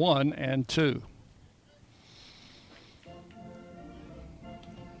 1-2.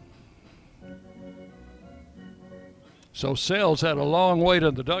 So Sells had a long wait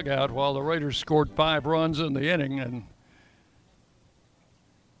in the dugout while the Raiders scored 5 runs in the inning, and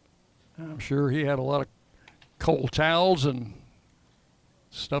I'm sure he had a lot of cold towels and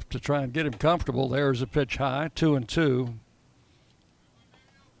stuff to try and get him comfortable. There's a pitch high, 2-2.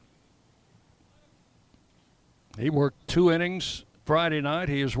 He worked 2 innings Friday night.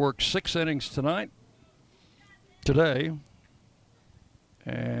 He has worked 6 innings today.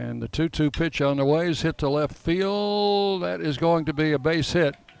 And the 2-2 pitch on the way is hit to left field. That is going to be a base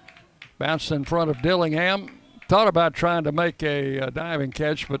hit. Bounced in front of Dillingham. Thought about trying to make a diving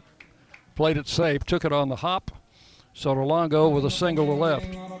catch, but played it safe. Took it on the hop. Sotolongo with a single to left.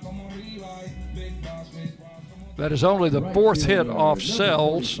 That is only the 4th hit off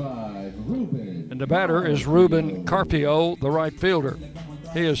Sells in the batter is Ruben Carpio, the right fielder.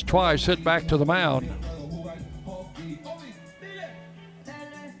 He has twice hit back to the mound.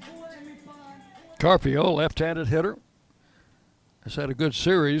 Carpio, left-handed hitter, has had a good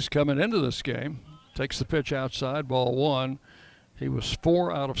series coming into this game. Takes the pitch outside, ball one. He was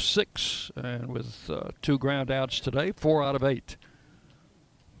 4 out of 6, and with 2 ground outs today, 4 out of 8.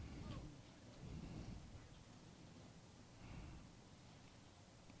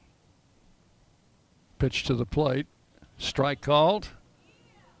 Pitch to the plate. Strike called.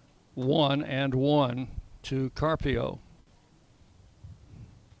 1-1 to Carpio.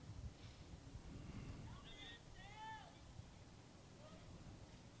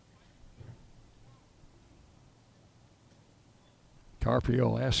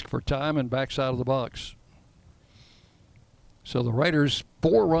 Carpio asks for time and backs out of the box. So the Raiders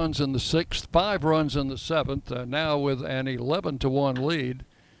 4 runs in the 6th, 5 runs in the 7th, now with an 11-1 lead.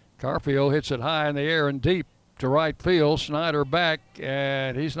 Carpio hits it high in the air and deep to right field. Snyder back,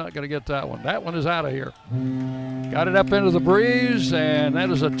 and he's not going to get that one. That one is out of here. Got it up into the breeze, and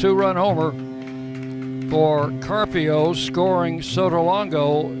that is a 2-run homer for Carpio, scoring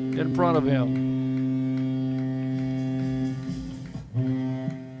Sotolongo in front of him.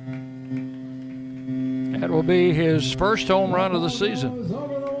 That will be his first home run of the season.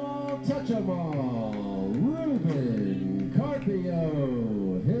 Ruben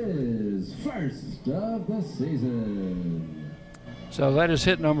Carpio, his first of the season. So that is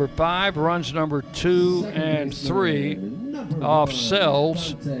hit number 5, runs number 2 and 3 off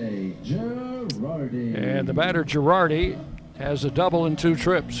Sells. And the batter Girardi has a double in 2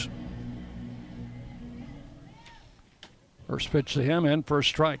 trips. First pitch to him and first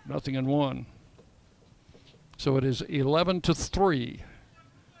strike, 0-1. So it is 11-3.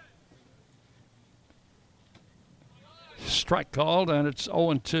 Strike called, and it's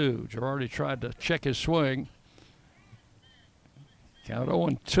 0-2. Girardi tried to check his swing. Count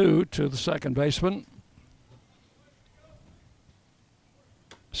 0-2 to the second baseman.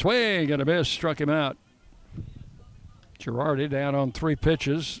 Swing and a miss, struck him out. Girardi down on 3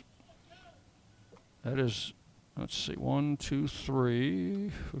 pitches. That is, let's see, 1, 2,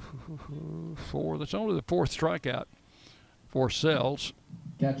 3, 4. That's only the 4th strikeout for Sells.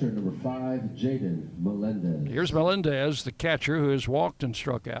 Catcher number 5, Jaden Melendez. Here's Melendez, the catcher, who has walked and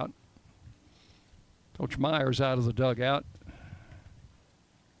struck out. Coach Myers out of the dugout.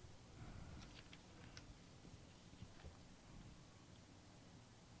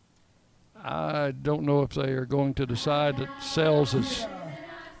 I don't know if they are going to decide that Sells has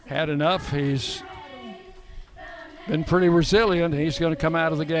had enough. He's been pretty resilient. He's going to come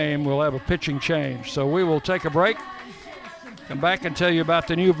out of the game. We'll have a pitching change. So we will take a break, come back and tell you about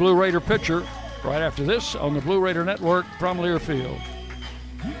the new Blue Raider pitcher right after this on the Blue Raider Network from Learfield.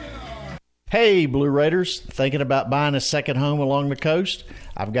 Hey, Blue Raiders, thinking about buying a second home along the coast?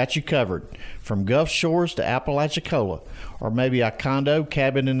 I've got you covered. From Gulf Shores to Apalachicola, or maybe a condo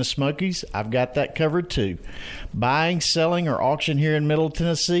cabin in the Smokies, I've got that covered too. Buying, selling, or auction here in Middle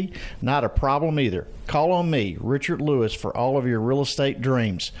Tennessee, not a problem either. Call on me, Richard Lewis, for all of your real estate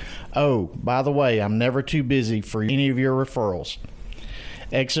dreams. Oh, by the way, I'm never too busy for any of your referrals.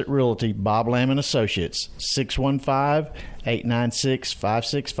 Exit Realty, Bob Lamb & Associates,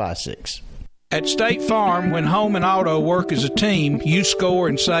 615-896-5656. At State Farm, when home and auto work as a team, you score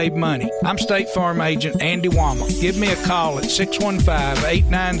and save money. I'm State Farm agent Andy Wama. Give me a call at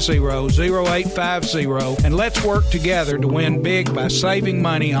 615-890-0850 and let's work together to win big by saving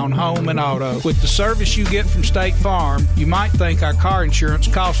money on home and auto. With the service you get from State Farm, you might think our car insurance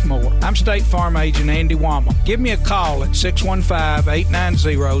costs more. I'm State Farm agent Andy Wama. Give me a call at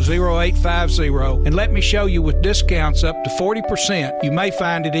 615-890-0850 and let me show you with discounts up to 40%. You may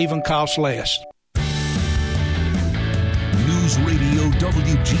find it even costs less. News Radio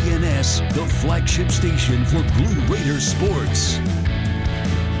WGNS, the flagship station for Blue Raiders sports.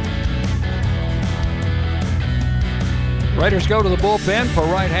 Raiders go to the bullpen for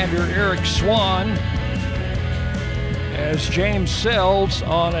right-hander Eric Swan as James Sells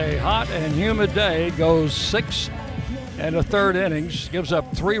on a hot and humid day goes 6 1/3 innings, gives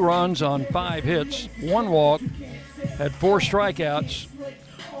up 3 runs on 5 hits, 1 walk, had 4 strikeouts,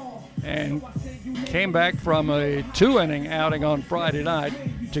 and came back from a 2-inning outing on Friday night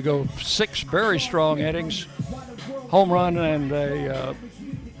to go 6 very strong innings, home run, and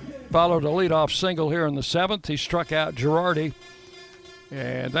followed a leadoff single here in the 7th. He struck out Girardi,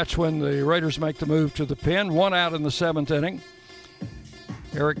 and that's when the Raiders make the move to the pen. 1 out in the 7th inning.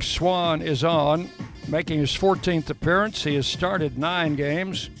 Eric Swan is on, making his 14th appearance. He has started 9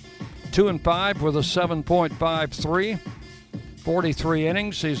 games, 2-5 with a 7.53. 43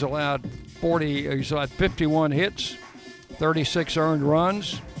 innings. He's allowed he's had 51 hits, 36 earned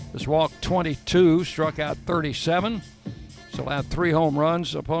runs, has walked 22, struck out 37. So allowed 3 home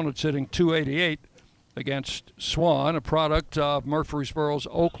runs. Opponents hitting .288 against Swan, a product of Murfreesboro's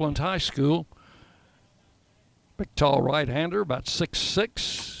Oakland High School. Big, tall right-hander, about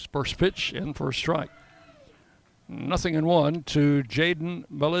 6'6". First pitch in for a strike. 0-1 to Jaden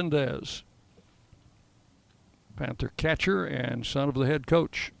Melendez, Panther catcher and son of the head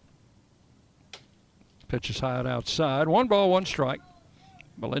coach. Pitch is high and outside. 1 ball, 1 strike.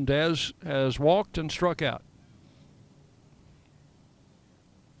 Melendez has walked and struck out.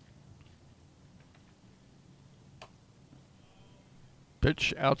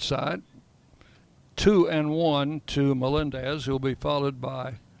 Pitch outside. 2-1 to Melendez, who will be followed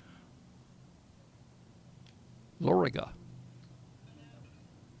by Loriga.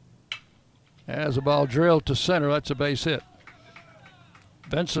 As a ball drilled to center, that's a base hit.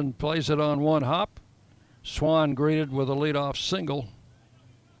 Benson plays it on 1 hop. Swan greeted with a leadoff single.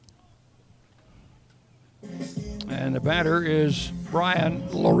 And the batter is Brian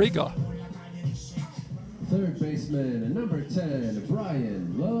Loriga. Third baseman and number 10,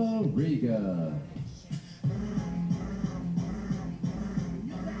 Brian Loriga.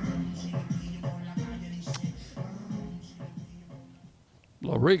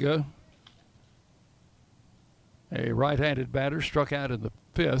 Loriga, a right-handed batter, struck out in the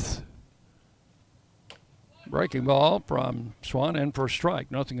 5th. Breaking ball from Swan in for a strike,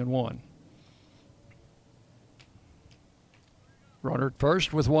 0-1. Runner at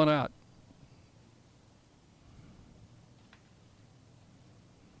first with 1 out.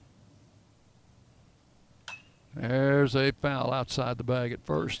 There's a foul outside the bag at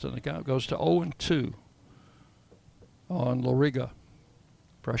first, and the count goes to 0-2 on Loriga,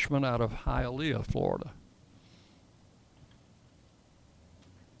 freshman out of Hialeah, Florida.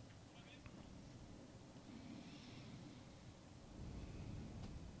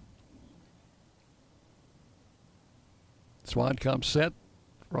 Swan comes set.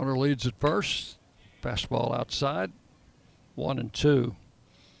 Runner leads at first. Fastball outside. 1-2.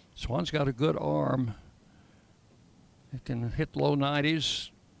 Swan's got a good arm. He can hit low 90s.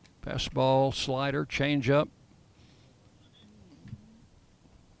 Fastball, slider, changeup.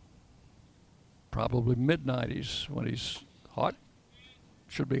 Probably mid 90s when he's hot.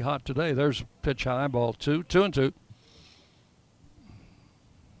 Should be hot today. There's a pitch high, ball 2. 2-2.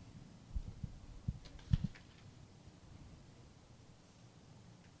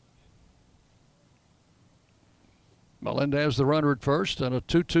 Melendez, the runner at first, and a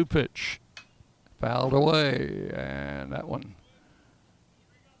 2-2 pitch. Fouled away, and that one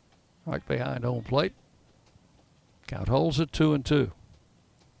right behind home plate. Count holds at 2-2.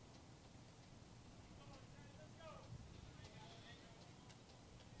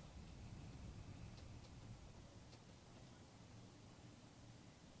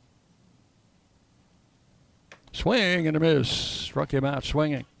 Swing and a miss. Struck him out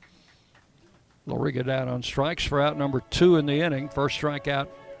swinging. Loriga down on strikes for out number 2 in the inning. First strikeout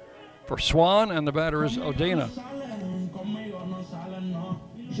for Swan, and the batter is Odina.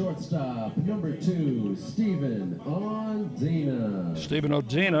 Shortstop, number 2, Stephen Odina. Stephen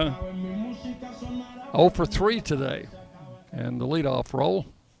Odina, 0 for 3 today, and the leadoff role.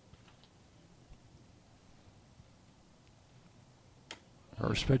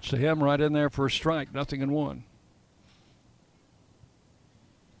 First pitch to him, right in there for a strike, 0-1.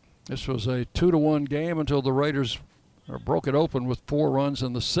 This was a 2-1 game until the Raiders broke it open with 4 runs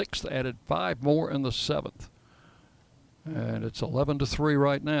in the 6th, added 5 more in the 7th. And it's 11-3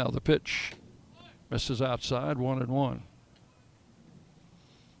 right now. The pitch misses outside, 1-1.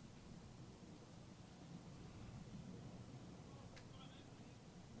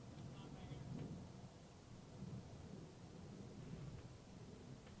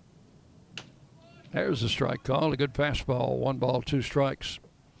 There's a strike call, a good fastball, 1 ball, 2 strikes.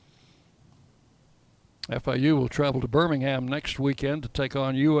 FIU will travel to Birmingham next weekend to take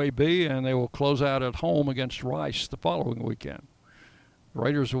on UAB, and they will close out at home against Rice the following weekend. The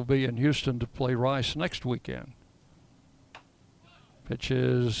Raiders will be in Houston to play Rice next weekend. Pitch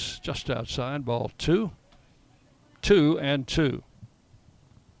is just outside, ball 2. 2-2.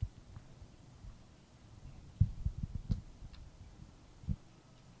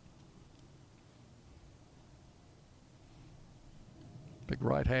 Big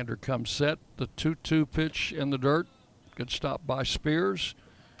right-hander comes set. The 2-2 pitch in the dirt. Good stop by Spears.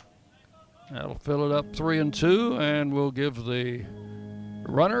 That'll fill it up 3-2, and we'll give the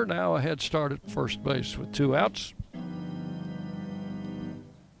runner now a head start at first base with 2 outs.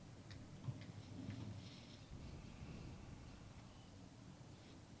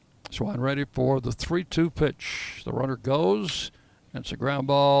 Swan ready for the 3-2 pitch. The runner goes. It's a ground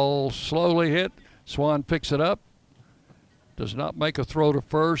ball, slowly hit. Swan picks it up. Does not make a throw to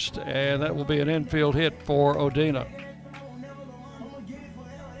first, and that will be an infield hit for Odina.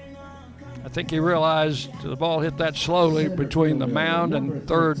 I think he realized the ball hit that slowly between the mound and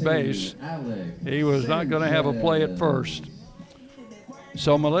third base. He was not going to have a play at first.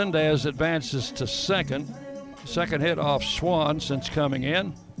 So Melendez advances to second. Second hit off Swan since coming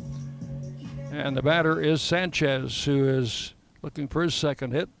in. And the batter is Sanchez, who is looking for his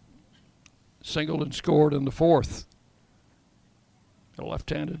second hit. Singled and scored in the fourth. A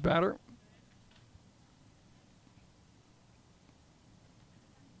left-handed batter.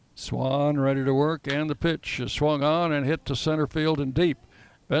 Swan ready to work, and the pitch is swung on and hit to center field and deep.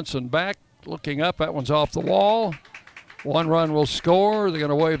 Benson back, looking up. That one's off the wall. One run will score. They're going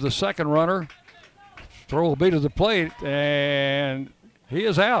to wave the second runner. Throw will be to the plate, and he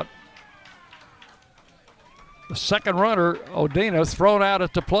is out. The second runner, Odina, thrown out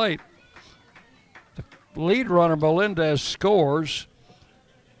at the plate. The lead runner, Melendez, scores.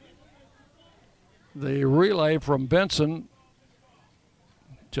 The relay from Benson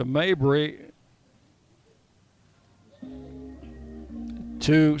to Mabry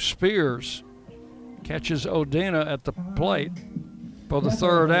to Spears. Catches Odina at the plate for the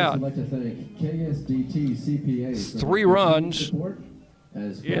third out. 3 runs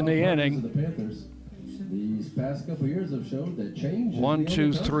in the inning. These past couple years have showed that change. 1,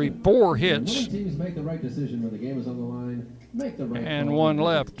 2, 3, 4 hits. Teams make the right decision when the game is on the line. Make the right and one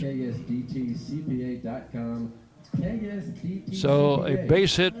left. KSDTCPA.com. So a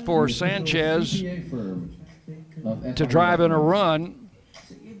base hit for Sanchez to drive in a run,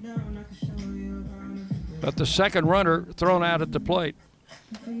 but the second runner thrown out at the plate,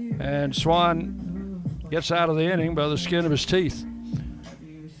 and Swan gets out of the inning by the skin of his teeth.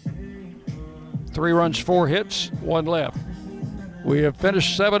 3 runs, 4 hits, 1 left. We have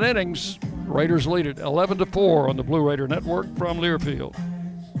finished 7 innings. Raiders lead it 11-4 on the Blue Raider Network from Learfield.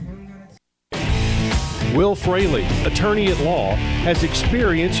 Will Fraley, attorney at law, has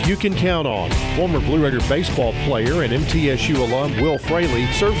experience you can count on. Former Blue Raider baseball player and MTSU alum Will Fraley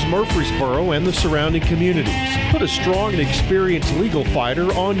serves Murfreesboro and the surrounding communities. Put a strong and experienced legal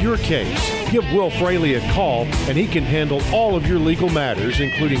fighter on your case. Give Will Fraley a call and he can handle all of your legal matters,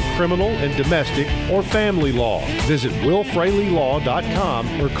 including criminal and domestic or family law. Visit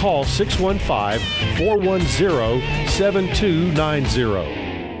willfraleylaw.com or call 615-410-7290.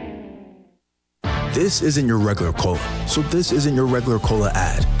 This isn't your regular cola, so this isn't your regular cola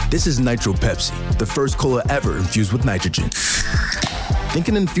ad. This is Nitro Pepsi, the first cola ever infused with nitrogen. Think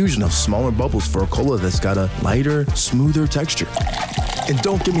an infusion of smaller bubbles for a cola that's got a lighter, smoother texture. And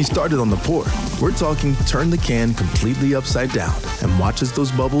don't get me started on the pour. We're talking turn the can completely upside down and watch as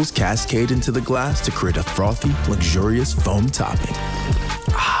those bubbles cascade into the glass to create a frothy, luxurious foam topping.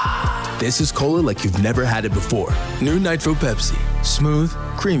 This is cola like you've never had it before. New Nitro Pepsi. Smooth,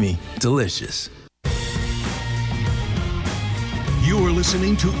 creamy, delicious. You are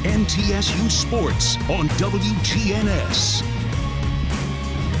listening to NTSU Sports on WGNS.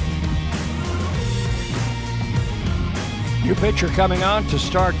 New pitcher coming on to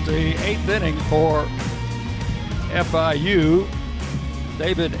start the 8th inning for FIU,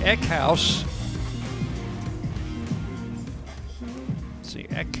 David Eckhouse. Let's see,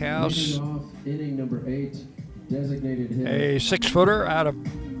 Eckhouse, inning number 8, designated hitter. A 6-footer out of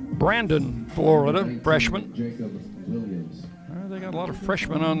Brandon, Florida, freshman. Jacob Williams. They got a lot of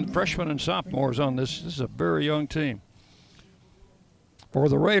freshmen and sophomores on this. This is a very young team. For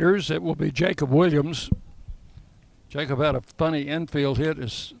the Raiders, it will be Jacob Williams. Jacob had a funny infield hit.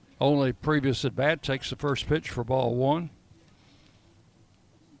 His only previous at bat, takes the first pitch for ball 1.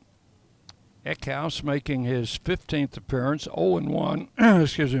 Eckhouse making his 15th appearance, 0-1,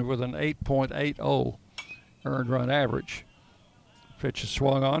 excuse me, with an 8.80 earned run average. Pitch is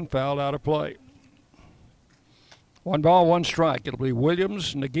swung on, fouled out of play. 1 ball, 1 strike. It'll be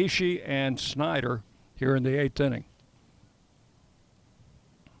Williams, Nagishi, and Snyder here in the 8th inning.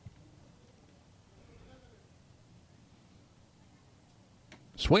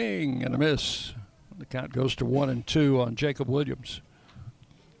 Swing and a miss. The count goes to 1-2 on Jacob Williams.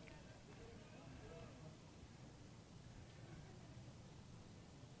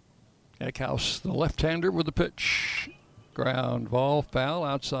 Eckhouse, the left-hander with the pitch. Ground ball, foul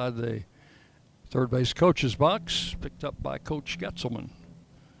outside the third base coach's box, picked up by Coach Getzelman.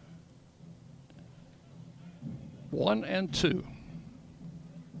 1-2.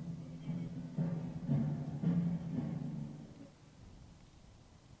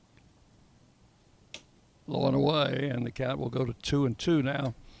 Low and away, and the count will go to 2-2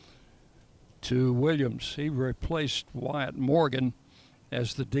 now. to Williams. He replaced Wyatt Morgan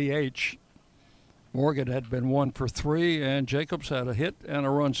as the DH. Morgan had been 1 for 3, and Jacobs had a hit and a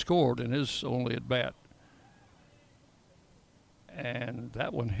run scored in his only at bat. And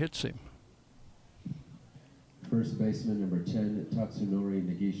that one hits him. First baseman number 10, Tatsunori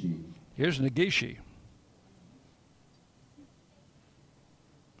Negishi. Here's Negishi.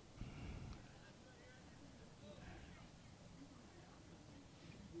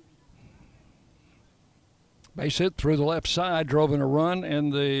 Base hit through the left side, drove in a run in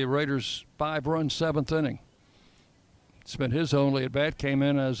the Raiders' 5-run 7th inning. It's been his only at bat, came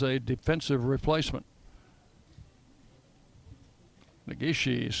in as a defensive replacement.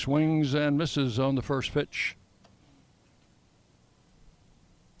 Negishi swings and misses on the first pitch.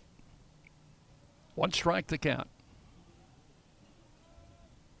 1 strike the count.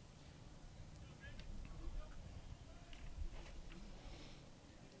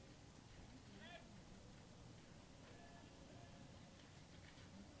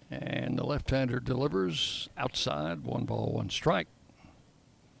 And the left-hander delivers outside, 1 ball, 1 strike.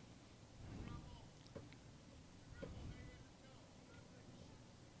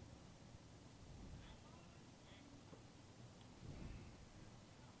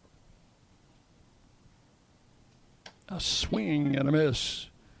 A swing and a miss.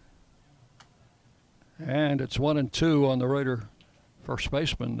 And it's 1-2 on the Raider first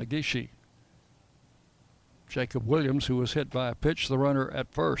baseman, Negishi. Jacob Williams, who was hit by a pitch, the runner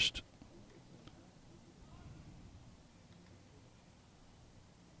at first.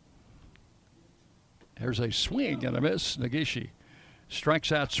 There's a swing and a miss. Negishi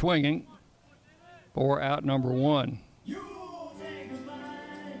strikes out swinging for out number 1.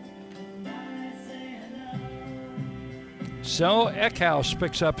 So Eckhouse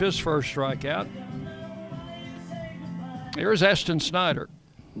picks up his first strikeout. Here's Eston Snyder.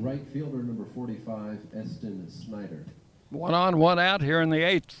 Right fielder number 45, Eston Snyder. 1 on, 1 out here in the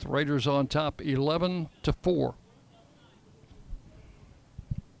 8th. Raiders on top 11-4.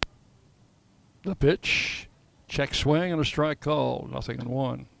 The pitch, check swing and a strike call.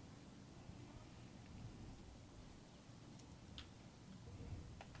 0-1.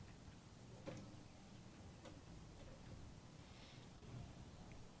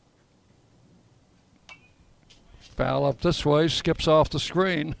 Foul up this way, skips off the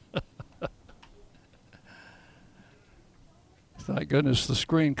screen. Thank goodness the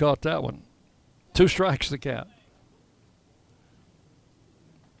screen caught that one. 2 strikes the count.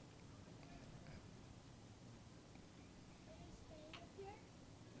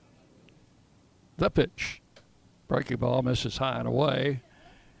 The pitch. Breaking ball misses high and away.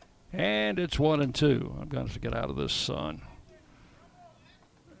 And it's 1-2. I'm going to get out of this sun.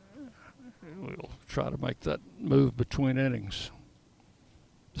 We'll try to make that move between innings.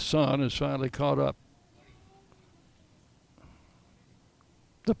 The sun has finally caught up.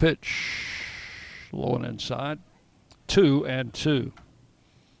 The pitch, low and inside, 2-2.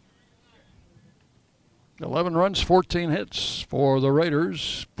 11 runs, 14 hits for the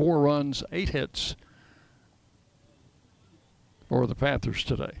Raiders. 4 runs, 8 hits for the Panthers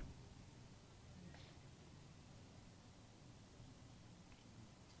today.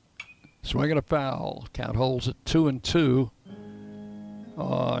 Swing and a foul. Count holds at 2-2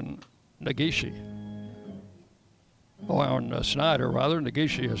 on Negishi. On Snyder, rather.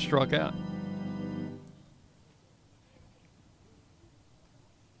 Negishi has struck out.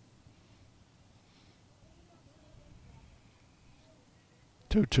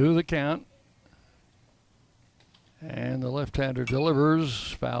 Two the count. And the left-hander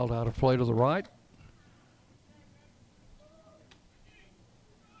delivers. Fouled out of play to the right.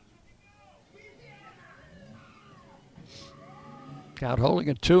 Count holding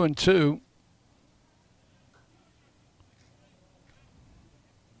at 2-2.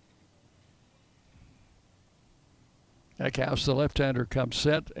 Eckhouse, the left-hander, comes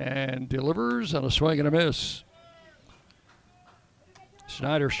set and delivers on a swing and a miss.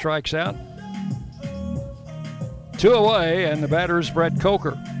 Snyder strikes out. 2 away, and the batter is Brett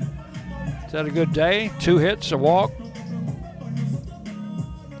Coker. He's had a good day. 2 hits, a walk,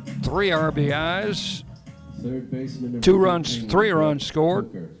 3 RBIs. Third baseman, 2 runs, 3 runs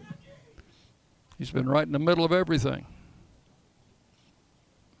scored. He's been right in the middle of everything.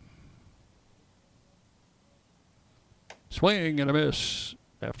 Swing and a miss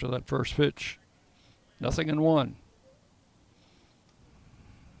after that first pitch. 0-1.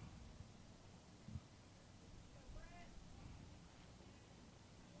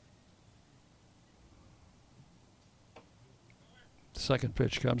 Second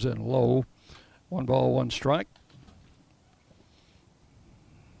pitch comes in low. 1 ball, 1 strike.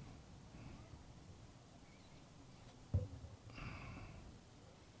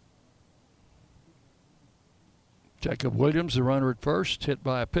 Jacob Williams, the runner at first, hit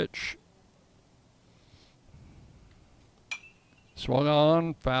by a pitch. Swung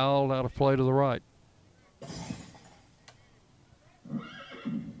on, fouled out of play to the right.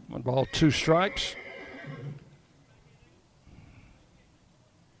 1 ball, 2 strikes.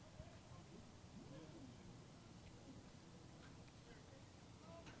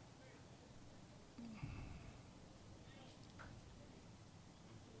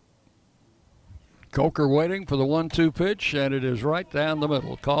 Coker waiting for the 1-2 pitch, and it is right down the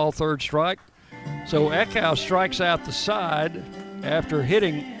middle. Call, 3rd strike. So Eckhouse strikes out the side after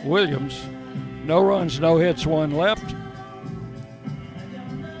hitting Williams. No runs, no hits, 1 left.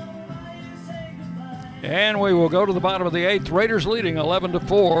 And we will go to the bottom of the 8th. Raiders leading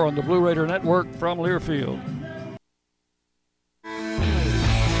 11-4 on the Blue Raider Network from Learfield.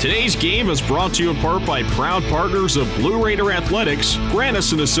 Today's game is brought to you in part by proud partners of Blue Raider Athletics,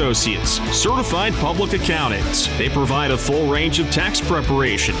 Granis & Associates, certified public accountants. They provide a full range of tax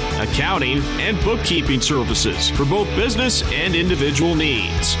preparation, accounting, and bookkeeping services for both business and individual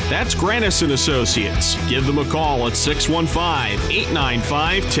needs. That's Granis & Associates. Give them a call at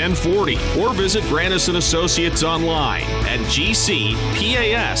 615-895-1040 or visit Granis & Associates online at gcpas.com.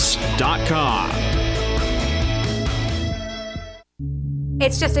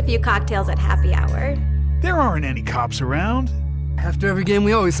 It's just a few cocktails at happy hour. There aren't any cops around. After every game,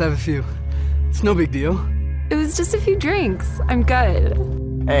 we always have a few. It's no big deal. It was just a few drinks. I'm good.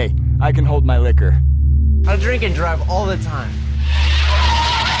 Hey, I can hold my liquor. I drink and drive all the time.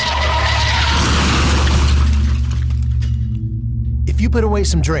 If you put away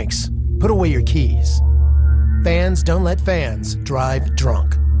some drinks, put away your keys. Fans don't let fans drive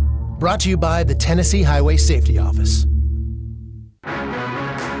drunk. Brought to you by the Tennessee Highway Safety Office.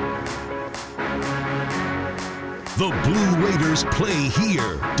 The Blue Raiders play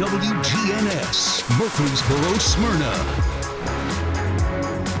here. WGNS, Murfreesboro, Smyrna.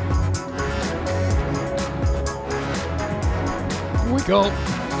 We go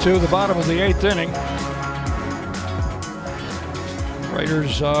to the bottom of the 8th inning.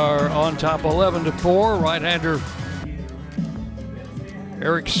 Raiders are on top 11-4. Right-hander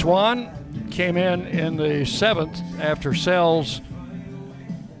Eric Swan came in the 7th after Sells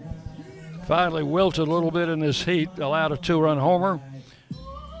finally wilted a little bit in this heat, allowed a 2-run homer.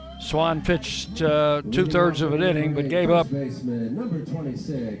 Swan pitched 2/3 of an inning, but gave up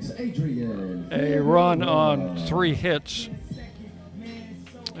a run on 3 hits.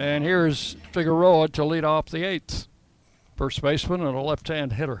 And here's Figueroa to lead off the 8th. First baseman and a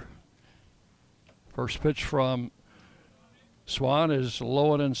left-hand hitter. First pitch from Swan is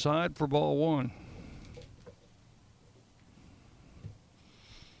low and inside for ball 1.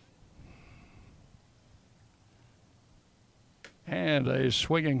 And a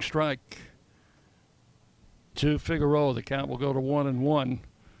swinging strike to Figueroa. The count will go to 1-1.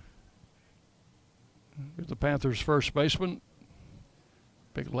 Here's the Panthers' first baseman.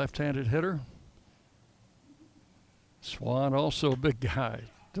 Big left-handed hitter. Swan, also a big guy.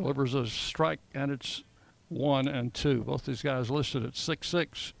 Delivers a strike, and it's 1-2. Both these guys listed at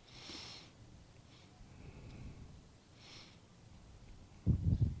 6'6".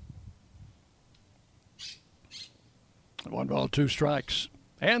 1 ball, 2 strikes,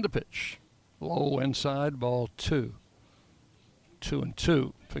 and the pitch. Low inside, ball 2.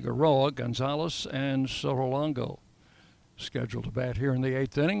 2-2. Figueroa, Gonzalez, and Sotolongo scheduled to bat here in the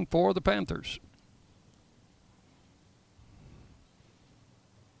 8th inning for the Panthers.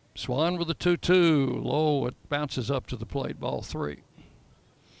 Swan with a 2-2. Low, it bounces up to the plate, ball 3.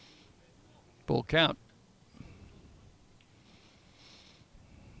 Full count.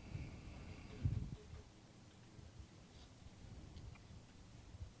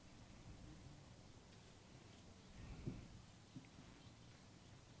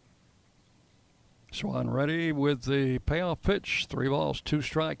 Swan ready with the payoff pitch. 3 balls, 2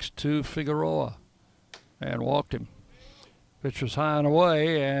 strikes to Figueroa. And walked him. Pitch was high and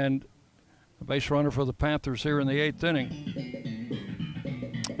away, and a base runner for the Panthers here in the 8th inning.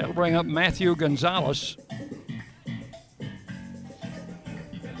 That'll bring up Matthew Gonzalez.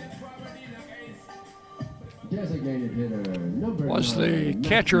 Was the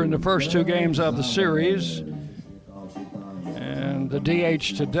catcher in the first 2 games of the series. And the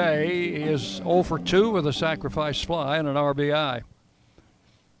DH today is 0 for 2 with a sacrifice fly and an RBI.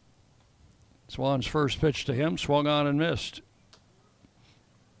 Swan's first pitch to him, swung on and missed.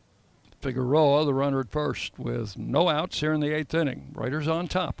 Figueroa, the runner at first, with no outs here in the 8th inning. Raiders on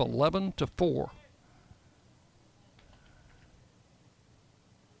top, 11-4.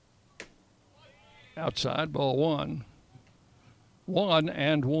 Outside, ball 1.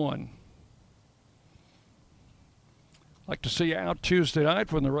 1-1. Like to see you out Tuesday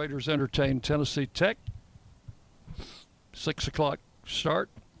night when the Raiders entertain Tennessee Tech. 6 o'clock start.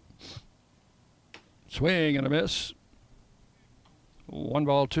 Swing and a miss. 1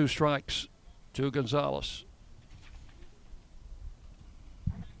 ball, 2 strikes to Gonzalez.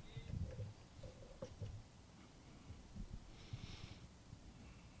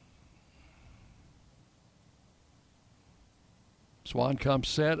 Swan comes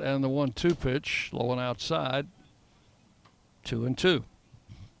set, and the 1-2 pitch, low and outside, 2-2.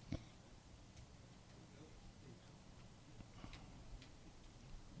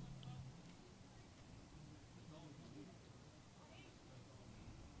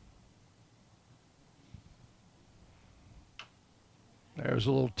 There's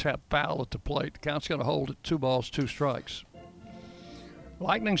a little tap foul at the plate. The count's going to hold at 2 balls, 2 strikes.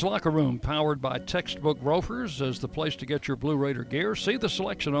 Lightning's Locker Room, powered by Textbook Rovers, is the place to get your Blue Raider gear. See the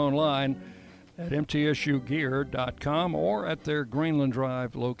selection online at mtsugear.com or at their Greenland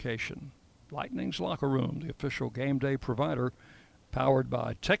Drive location. Lightning's Locker Room, the official game day provider, powered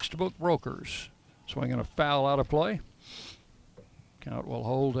by Textbook Brokers. Swinging a foul out of play. Count will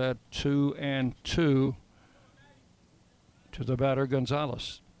hold at 2-2 to the batter,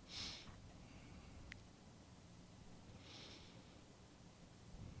 Gonzalez.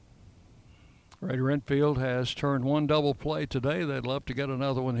 Raider infield has turned 1 double play today. They'd love to get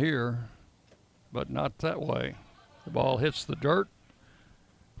another one here, but not that way. The ball hits the dirt,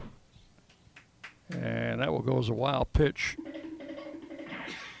 and that will go as a wild pitch.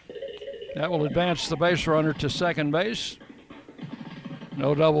 That will advance the base runner to second base.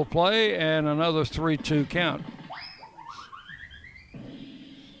 No double play, and another 3-2 count.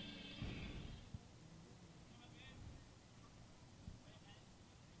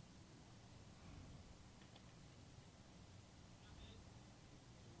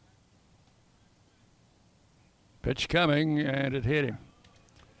 Pitch coming, and it hit him.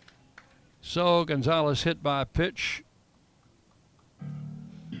 So Gonzalez hit by a pitch.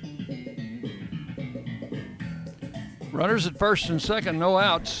 Runners at first and second, no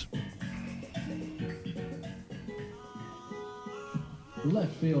outs.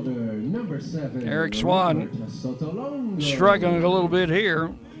 Left fielder, number 7. Eric Swan struggling a little bit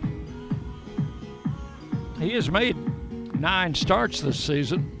here. He has made 9 starts this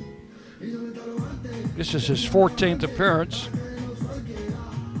season. This is his 14th appearance.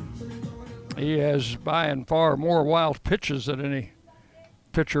 He has by and far more wild pitches than any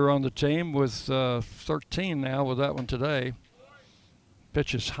pitcher on the team, with 13 now with that one today.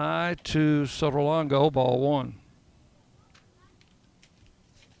 Pitches high to Sotolongo, ball 1.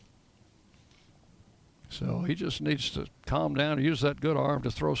 So he just needs to calm down and use that good arm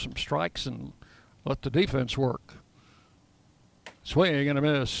to throw some strikes and let the defense work. Swing and a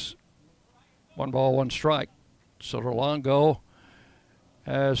miss. 1 ball, 1 strike. Sotolongo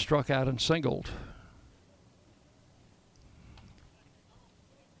has struck out and singled.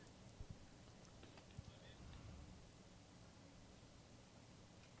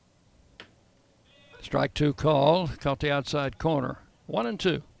 Strike 2 called. Caught the outside corner.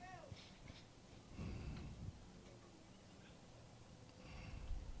 1-2.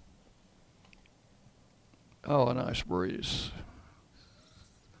 Oh, a nice breeze.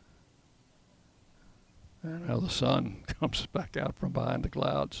 And now the sun comes back out from behind the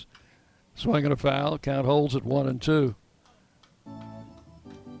clouds. Swinging a foul. Count holds at 1-2.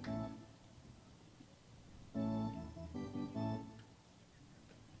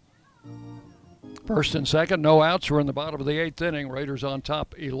 First and second, no outs. We're in the bottom of the 8th inning. Raiders on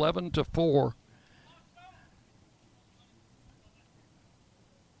top 11-4.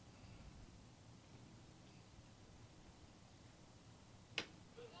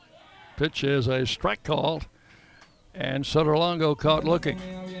 Pitch is a strike called, and Sotolongo caught looking.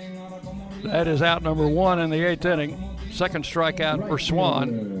 That is out number 1 in the 8th inning. Second strikeout for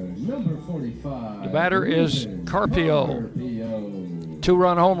Swan. The batter is Carpio.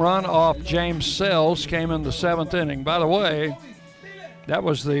 2-run home run off James Sells came in the 7th inning. By the way, that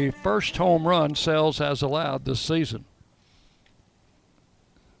was the first home run Sells has allowed this season.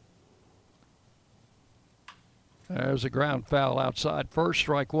 There's a ground foul outside first,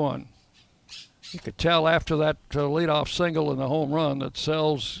 strike 1. You could tell after that leadoff single and the home run that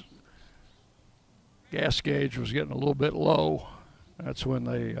Sells' gas gauge was getting a little bit low. That's when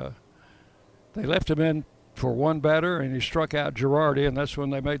they left him in for 1 batter, and he struck out Girardi, and that's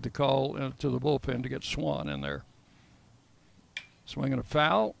when they made the call to the bullpen to get Swan in there. Swinging a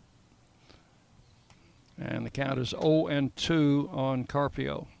foul, and the count is 0-2 on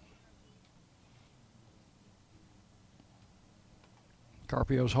Carpio.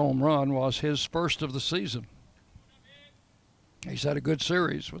 Carpio's home run was his first of the season. He's had a good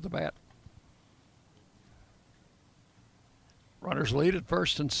series with the bat. Runners lead at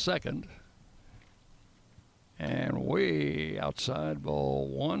first and second. And way outside, ball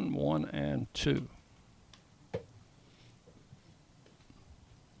 1, 1, and 2.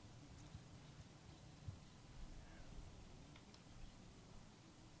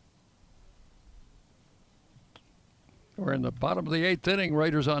 We're in the bottom of the 8th inning.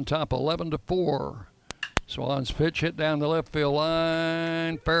 Raiders on top 11-4. Swan's pitch hit down the left field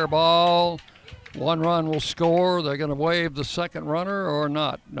line. Fair ball. 1 run will score. They're going to wave the second runner or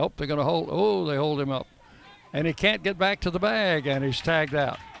not. Nope, they're going to hold. Oh, they hold him up. And he can't get back to the bag, and he's tagged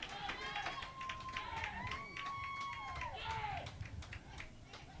out.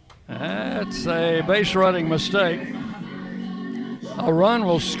 That's a base running mistake. A run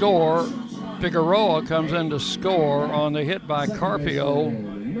will score. Figueroa comes in to score on the hit by Carpio.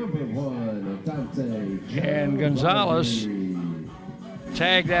 And Gonzalez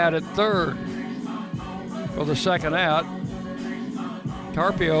tagged out at third for the second out.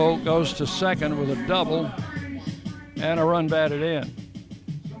 Carpio goes to second with a double and a run batted in.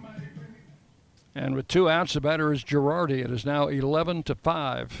 And with 2 outs, the batter is Girardi. It is now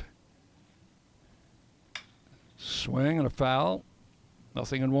 11-5. Swing and a foul.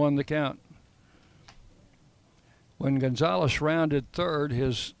 0-1 the count. When Gonzalez rounded third,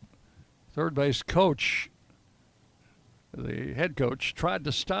 his third base coach, the head coach, tried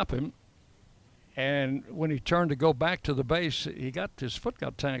to stop him. And when he turned to go back to the base, his foot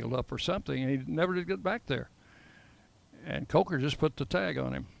got tangled up or something, and he never did get back there. And Coker just put the tag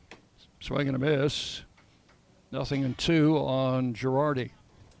on him. Swing and a miss. 0-2 on Girardi.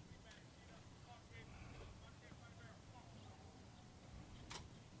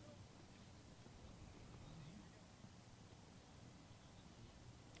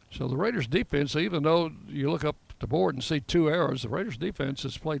 So the Raiders' defense, even though you look up the board and see 2 errors, the Raiders' defense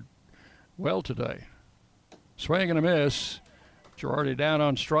has played well today. Swing and a miss. Girardi down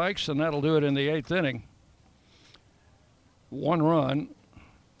on strikes, and that'll do it in the 8th inning. 1 run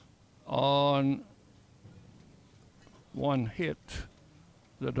on 1 hit,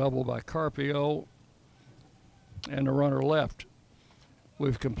 the double by Carpio, and the runner left.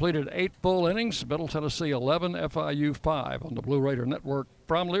 We've completed 8 full innings, Middle Tennessee 11, FIU 5 on the Blue Raider Network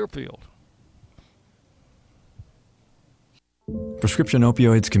from Learfield. Prescription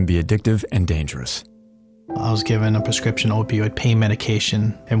opioids can be addictive and dangerous. I was given a prescription opioid pain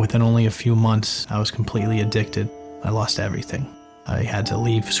medication, and within only a few months, I was completely addicted. I lost everything. I had to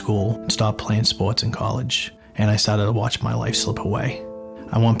leave school and stop playing sports in college, and I started to watch my life slip away.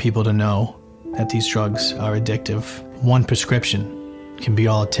 I want people to know that these drugs are addictive. 1 prescription can be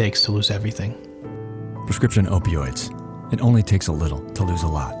all it takes to lose everything. Prescription opioids. It only takes a little to lose a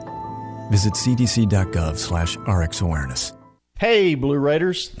lot. Visit cdc.gov/RxAwareness. Hey, Blue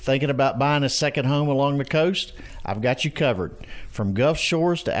Raiders, thinking about buying a second home along the coast? I've got you covered. From Gulf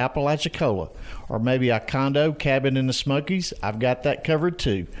Shores to Apalachicola, or maybe a condo cabin in the Smokies, I've got that covered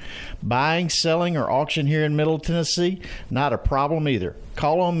too. Buying, selling, or auction here in Middle Tennessee, not a problem either.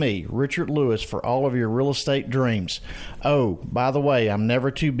 Call on me, Richard Lewis, for all of your real estate dreams. Oh, by the way, I'm never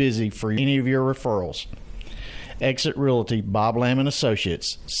too busy for any of your referrals. Exit Realty, Bob Lamb and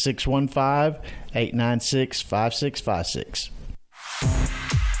Associates, 615-896-5656.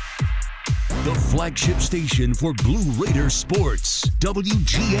 The flagship station for Blue Raider sports,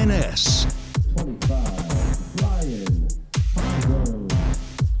 WGNS. 25, Brian,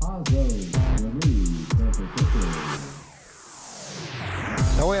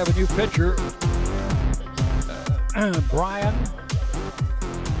 Now we have a new pitcher, Brian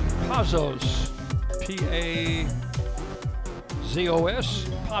Pazos, P-A-Z-O-S,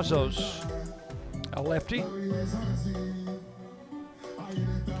 Pazos, a lefty.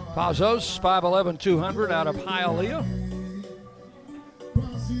 Pazos, 5'11", 200 out of Hialeah.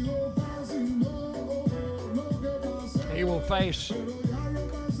 He will face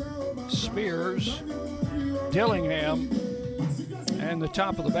Spears, Dillingham, and the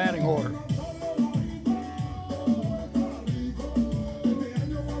top of the batting order.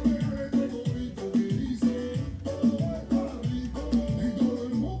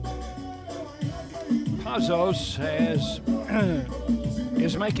 Pazos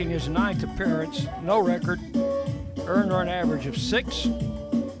is making his 9th appearance, no record, earned run average of 6.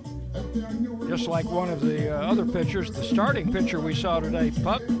 Just like one of the other pitchers, the starting pitcher we saw today,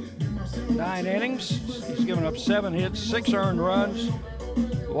 Puck, 9 innings. He's given up 7 hits, 6 earned runs,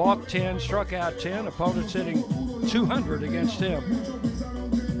 walked 10, struck out 10. Opponents hitting 200 against him.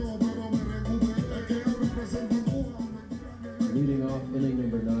 Leading off inning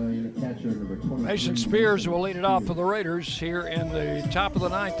number 9, Catcher number 23. Mason Spears will lead it off for the Raiders here in the top of the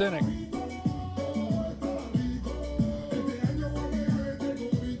 9th inning.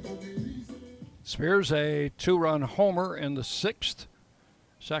 Spears, a 2-run homer in the 6th.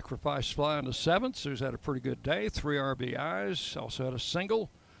 Sacrifice fly in the 7th, who's had a pretty good day. 3 RBIs, also had a single.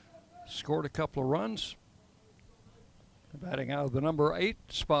 Scored a couple of runs. Batting out of the number 8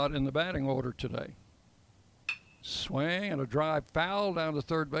 spot in the batting order today. Swing and a drive foul down the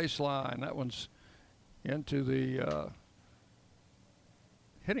third base line. That one's into the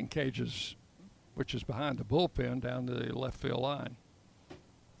hitting cages, which is behind the bullpen down the left field line.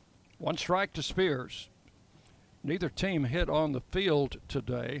 1 strike to Spears. Neither team hit on the field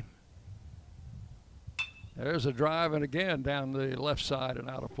today. There's a drive, and again down the left side and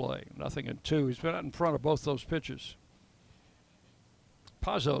out of play. 0-2. He's been out in front of both those pitches.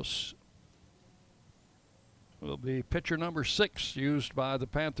 Pazos will be pitcher number 6 used by the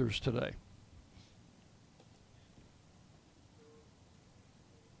Panthers today.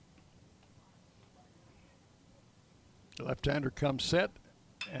 The left-hander comes set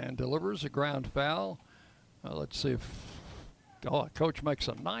and delivers a ground foul. Let's see if coach makes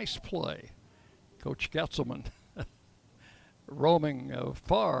a nice play. Coach Getzelman roaming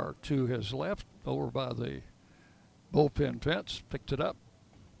far to his left over by the bullpen fence, picked it up,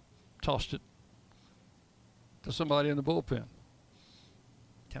 tossed it to somebody in the bullpen.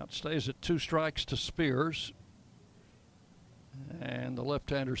 Count stays at 2 strikes to Spears. And the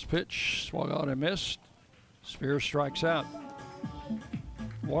left-hander's pitch swung on and missed. Spears strikes out.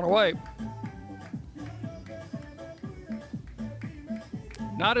 1 away.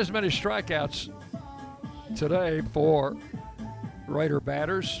 Not as many strikeouts today for Raider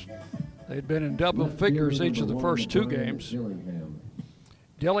batters. They'd been in double figures each of the first 2 games.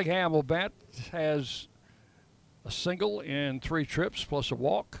 Dillingham will bat, has a single in 3 trips plus a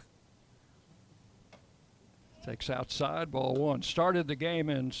walk. Takes outside, ball 1. Started the game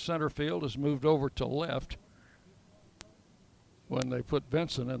in center field, has moved over to left when they put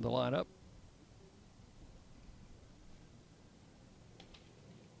Vincent in the lineup.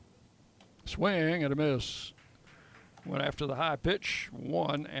 Swing and a miss. Went after the high pitch,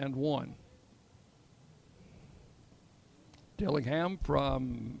 1-1. Dillingham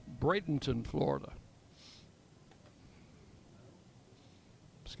from Bradenton, Florida.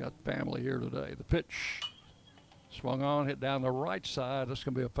 He's got family here today. The pitch swung on, hit down the right side. That's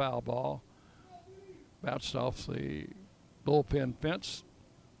going to be a foul ball. Bounced off the bullpen fence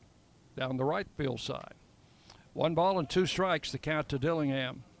down the right field side. 1 ball and 2 strikes, the count to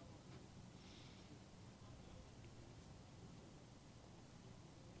Dillingham.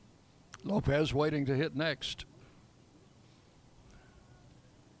 Lopez waiting to hit next.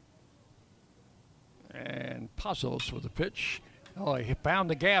 And Pazos with the pitch. Oh, he found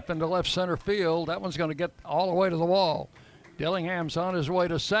the gap in the left center field. That one's going to get all the way to the wall. Dillingham's on his way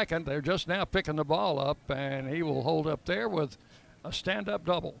to second. They're just now picking the ball up, and he will hold up there with a stand-up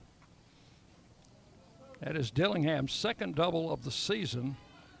double. That is Dillingham's 2nd double of the season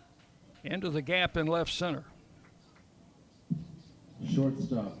into the gap in left center.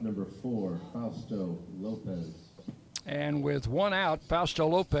 Shortstop number 4, Fausto Lopez. And with 1 out, Fausto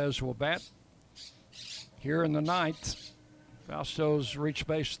Lopez will bat here in the 9th. Fausto's reached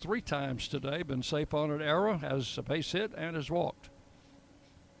base 3 times today, been safe on an error, has a base hit, and has walked.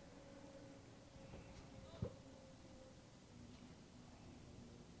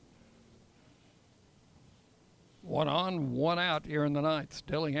 One on, 1 out here in the 9th.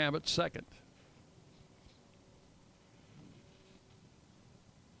 Dillingham at second.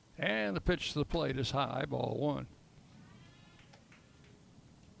 And the pitch to the plate is high, ball 1.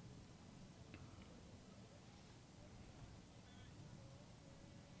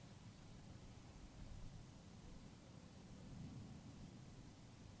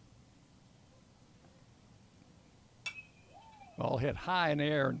 Ball hit high in the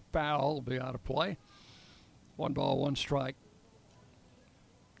air and foul, will be out of play. 1 ball, 1 strike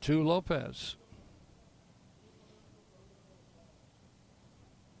to Lopez.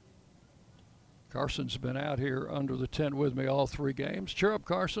 Carson's been out here under the tent with me all 3 games. Cheer up,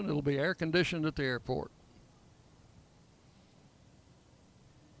 Carson. It'll be air conditioned at the airport.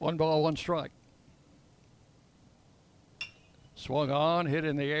 1 ball, 1 strike. Swung on, hit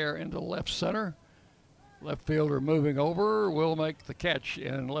in the air into left center. Left fielder moving over will make the catch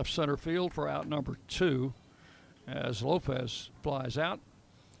in left center field for out number 2 as Lopez flies out.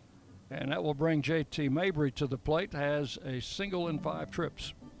 And that will bring J.T. Mabry to the plate, has a single in 5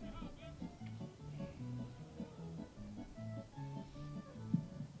 trips.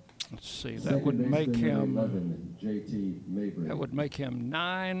 Let's see, that would make him 11, JT Mabry. That would make him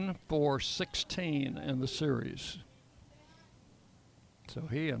 9 for 16 in the series. So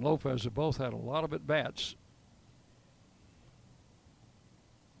he and Lopez have both had a lot of at-bats.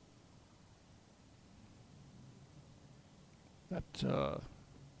 That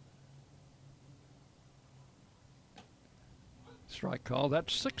strike call,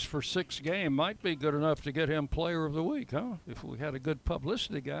 that 6 for 6 game might be good enough to get him player of the week, huh? If we had a good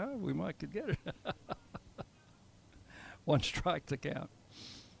publicity guy, we might could get it. 1 strike to count.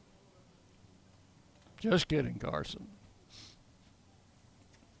 Just kidding, Carson.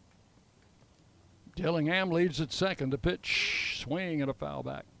 Dillingham leads at second. The pitch, swing and a foul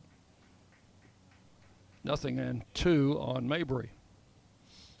back. 0-2 on Mabry.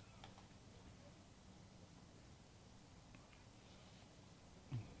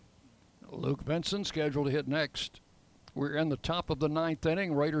 Luke Benson scheduled to hit next. We're in the top of the 9th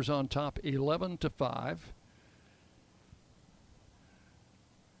inning. Raiders on top 11-5.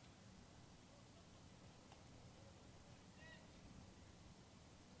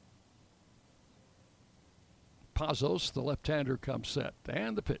 Pazos, the left-hander, comes set.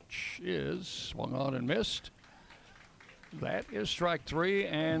 And the pitch is swung on and missed. That is strike 3,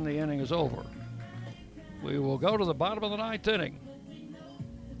 and the inning is over. We will go to the bottom of the 9th inning.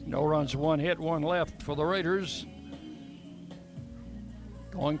 No runs, 1 hit, 1 left for the Raiders.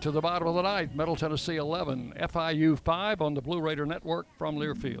 Going to the bottom of the 9th, Middle Tennessee 11, FIU 5 on the Blue Raider Network from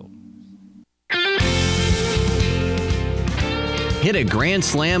Learfield. Hit a grand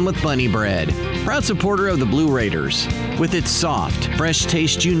slam with Bunny Bread. Proud supporter of the Blue Raiders. With its soft, fresh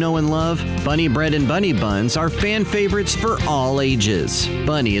taste you know and love, Bunny Bread and Bunny Buns are fan favorites for all ages.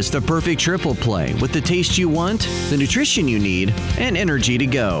 Bunny is the perfect triple play with the taste you want, the nutrition you need, and energy to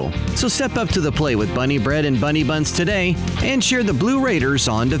go. So step up to the plate with Bunny Bread and Bunny Buns today and cheer the Blue Raiders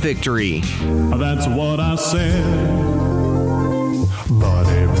on to victory. That's what I said.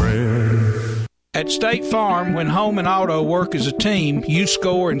 Bunny Bread. At State Farm, when home and auto work as a team, you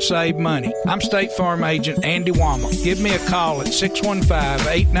score and save money. I'm State Farm agent Andy Wama. Give me a call at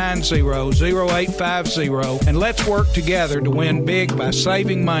 615-890-0850 and let's work together to win big by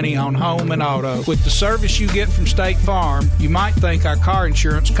saving money on home and auto. With the service you get from State Farm, you might think our car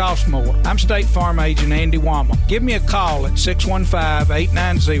insurance costs more. I'm State Farm agent Andy Wama. Give me a call at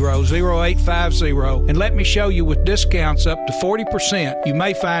 615-890-0850 and let me show you with discounts up to 40%. You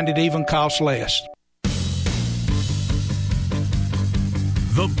may find it even costs less.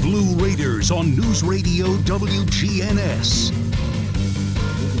 The Blue Raiders on News Radio WGNS.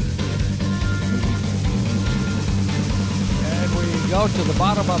 And we go to the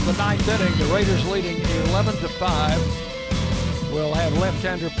bottom of the 9th inning. The Raiders leading 11-5. We'll have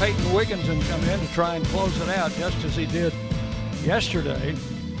left-hander Peyton Wigginton come in to try and close it out, just as he did yesterday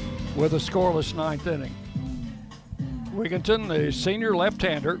with a scoreless 9th inning. Wigginton, the senior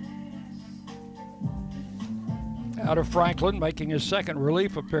left-hander, out of Franklin, making his second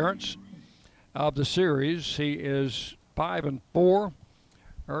relief appearance of the series. He is 5-4,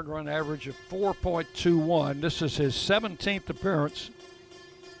 earned run average of 4.21. This is his 17th appearance.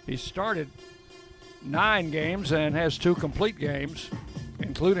 He started 9 games and has 2 complete games,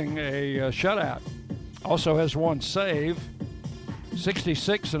 including a shutout. Also has 1 save,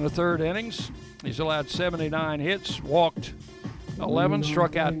 66 in the 3rd innings. He's allowed 79 hits, walked 11,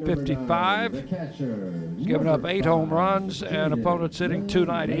 struck out 55, given up 8 home runs, and opponents hitting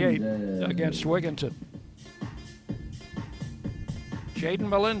 .298 against Wigginton. Jaden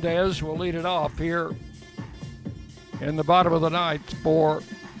Melendez will lead it off here in the bottom of the 9th for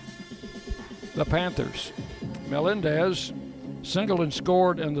the Panthers. Melendez singled and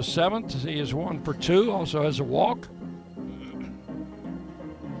scored in the 7th. He is 1 for 2, also has a walk.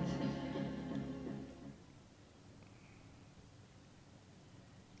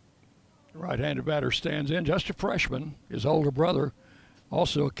 Right-handed batter stands in, just a freshman. His older brother,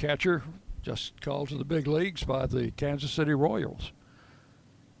 also a catcher, just called to the big leagues by the Kansas City Royals.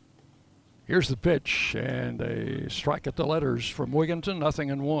 Here's the pitch, and a strike at the letters from Wigginton,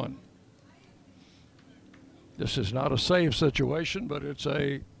 0-1. This is not a save situation, but it's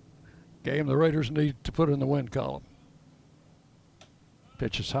a game the Raiders need to put in the win column.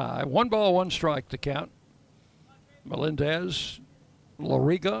 Pitch is high. 1 ball, 1 strike to count. Melendez,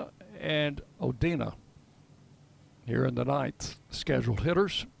 Loriga, and Odina here in the 9th. Scheduled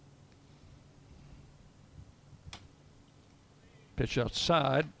hitters. Pitch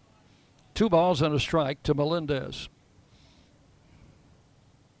outside. 2 balls and a strike to Melendez.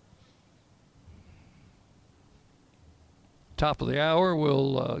 Top of the hour.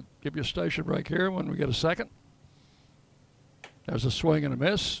 We'll give you a station break here when we get a second. There's a swing and a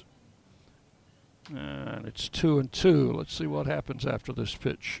miss. And it's 2-2. Let's see what happens after this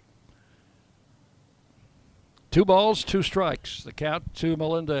pitch. 2 balls, 2 strikes. The count to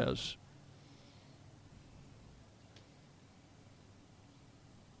Melendez.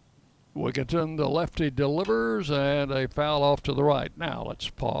 Wigginton, the lefty, delivers, and a foul off to the right. Now let's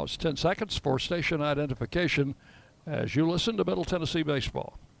pause 10 seconds for station identification as you listen to Middle Tennessee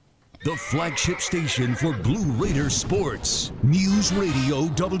Baseball. The flagship station for Blue Raider sports. News Radio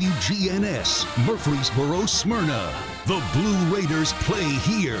WGNS, Murfreesboro, Smyrna. The Blue Raiders play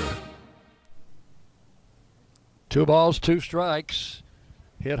here. 2 balls, 2 strikes.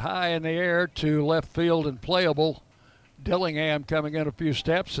 Hit high in the air to left field and playable. Dillingham coming in a few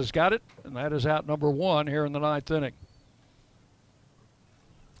steps has got it, and that is out number 1 here in the 9th inning.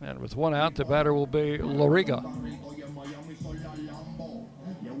 And with 1 out, the batter will be Loriga.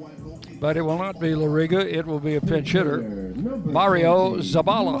 But it will not be Loriga. It will be a pinch hitter, Mario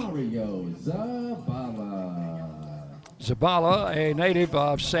Zabala. Zabala, a native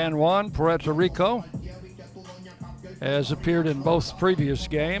of San Juan, Puerto Rico, has appeared in both previous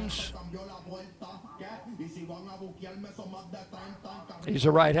games. He's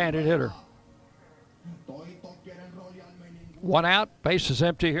a right-handed hitter. 1 out, base is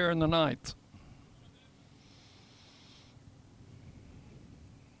empty here in the 9th.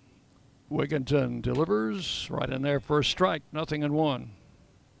 Wigginton delivers right in there for a strike, 0-1.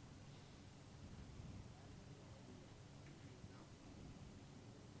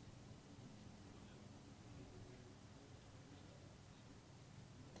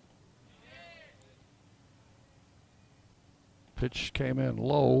 Pitch came in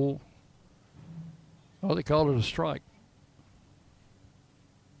low. Oh, they called it a strike.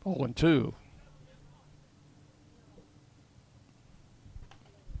 0-2.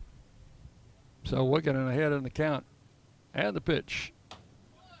 So Wigginton ahead in the count. And the pitch.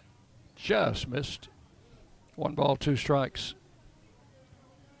 Just missed. 1 ball, 2 strikes.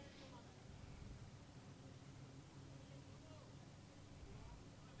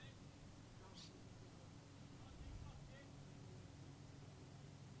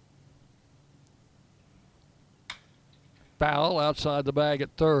 Foul outside the bag at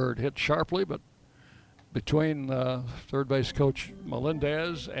third. Hit sharply, but between third base coach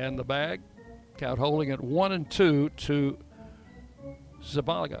Melendez and the bag. Count holding at 1-2 to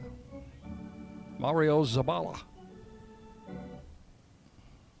Zabala. Mario Zabala.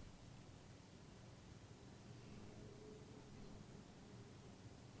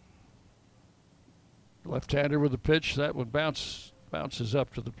 Left-hander with the pitch. That one bounces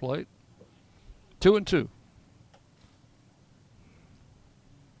up to the plate. 2-2.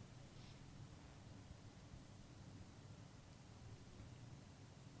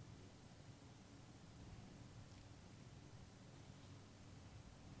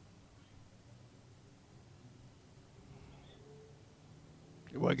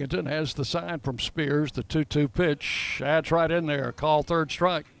 Wigginton has the sign from Spears, the 2-2 pitch. That's right in there. Call third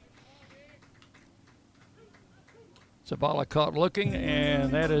strike. Zabala caught looking,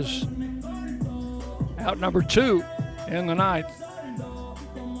 and that is out number 2 in the 9th.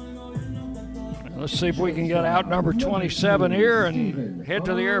 And let's see if we can get out number 27 here and head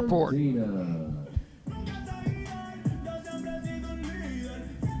to the airport.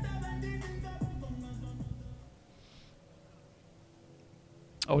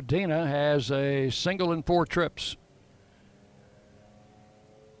 Odina has a single in 4 trips.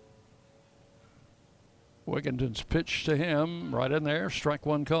 Wigginton's pitch to him, right in there, strike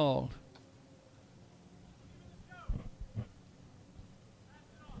 1 called.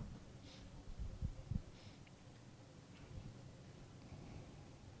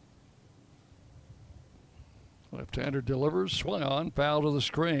 Left-hander delivers, swung on, foul to the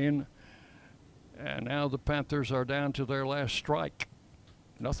screen. And now the Panthers are down to their last strike.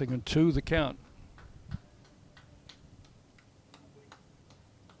 0-2 the count.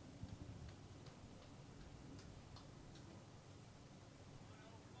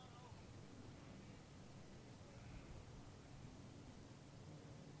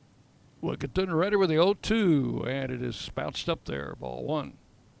 Wigginton ready with the 0-2, and it is bounced up there, ball 1.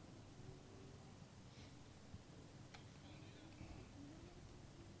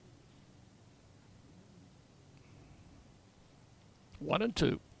 One and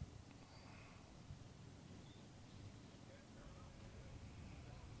 2.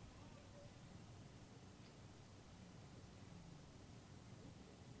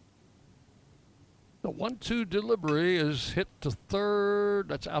 The 1-2 delivery is hit to third.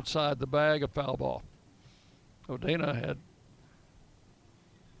 That's outside the bag, a foul ball. Odina had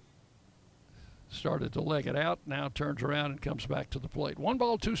started to leg it out, now turns around and comes back to the plate. 1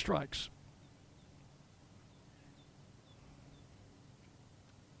 ball, 2 strikes.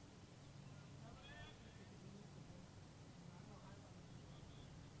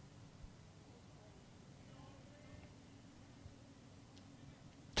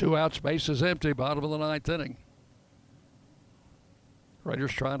 2 outs, bases empty, bottom of the 9th inning.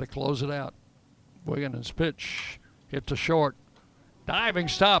 Raiders trying to close it out. Wiggins' pitch hit to short. Diving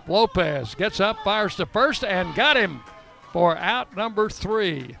stop. Lopez gets up, fires to first, and got him for out number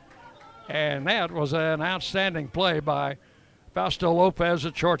 3. And that was an outstanding play by Fausto Lopez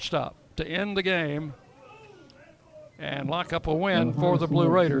at shortstop to end the game and lock up a win for the Blue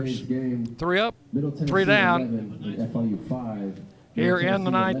Raiders. 3 up, 3 down here in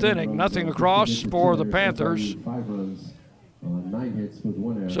the 9th inning. Nothing across for the Panthers.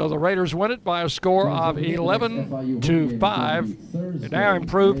 So the Raiders win it by a score of 11-5. They now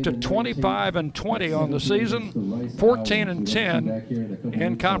improved to 25-20 on the season, 14-10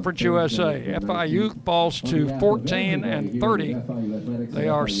 in Conference USA. FIU falls to 14-30. They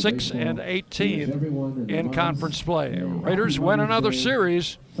are 6-18 in conference play. Raiders win another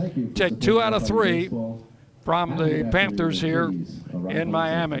series, take 2 out of 3 from the Panthers here in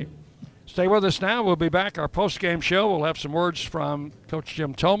Miami. Stay with us now. We'll be back. Our post-game show. We'll have some words from Coach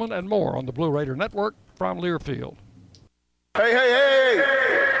Jim Tolman and more on the Blue Raider Network from Learfield. Hey, hey, hey!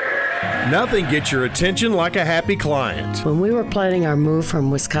 Nothing gets your attention like a happy client. When we were planning our move from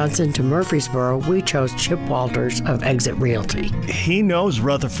Wisconsin to Murfreesboro, we chose Chip Walters of Exit Realty. He knows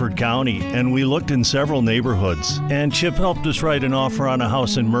Rutherford County, and we looked in several neighborhoods. And Chip helped us write an offer on a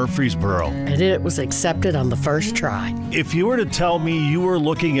house in Murfreesboro. And it was accepted on the first try. If you were to tell me you were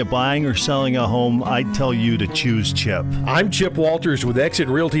looking at buying or selling a home, I'd tell you to choose Chip. I'm Chip Walters with Exit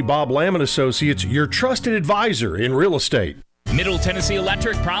Realty Bob Lamb & Associates, your trusted advisor in real estate. Middle Tennessee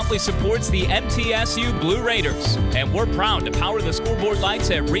Electric proudly supports the MTSU Blue Raiders, and we're proud to power the scoreboard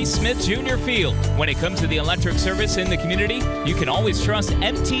lights at Reese Smith Jr. Field. When it comes to the electric service in the community, you can always trust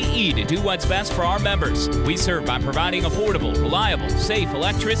MTE to do what's best for our members. We serve by providing affordable, reliable, safe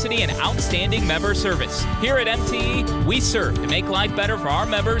electricity and outstanding member service. Here at MTE, we serve to make life better for our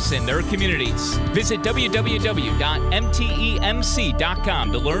members and their communities. Visit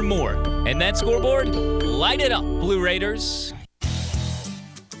www.mtemc.com to learn more. And that scoreboard, light it up, Blue Raiders.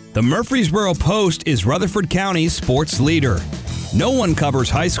 The Murfreesboro Post is Rutherford County's sports leader. No one covers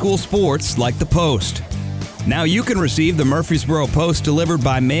high school sports like the Post. Now you can receive the Murfreesboro Post delivered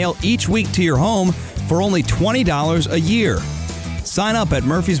by mail each week to your home for only $20 a year. Sign up at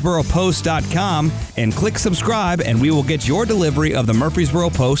murfreesboropost.com and click subscribe, and we will get your delivery of the Murfreesboro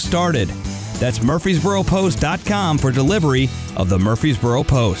Post started. That's murfreesboropost.com for delivery of the Murfreesboro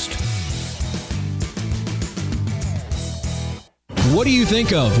Post. What do you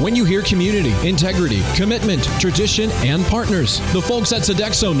think of when you hear community, integrity, commitment, tradition, and partners? The folks at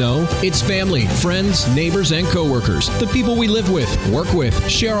Sodexo know it's family, friends, neighbors, and coworkers, the people we live with, work with,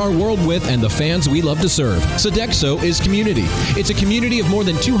 share our world with, and the fans we love to serve. Sodexo is community. It's a community of more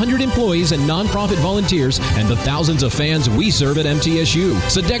than 200 employees and nonprofit volunteers and the thousands of fans we serve at MTSU.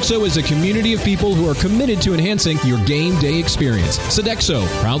 Sodexo is a community of people who are committed to enhancing your game day experience. Sodexo,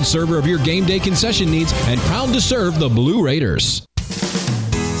 proud server of your game day concession needs and proud to serve the Blue Raiders.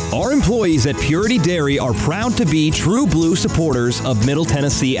 Our employees at Purity Dairy are proud to be true blue supporters of Middle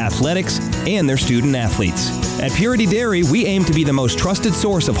Tennessee athletics and their student athletes. At Purity Dairy, we aim to be the most trusted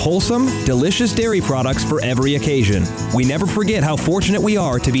source of wholesome, delicious dairy products for every occasion. We never forget how fortunate we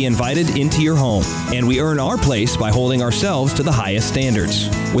are to be invited into your home, and we earn our place by holding ourselves to the highest standards.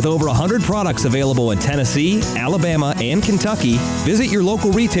 With over 100 products available in Tennessee, Alabama, and Kentucky, visit your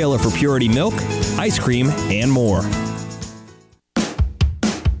local retailer for Purity milk, ice cream, and more.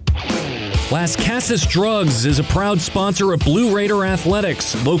 Las Casas Drugs is a proud sponsor of Blue Raider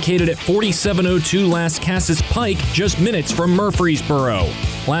Athletics, located at 4702 Las Casas Pike, just minutes from Murfreesboro.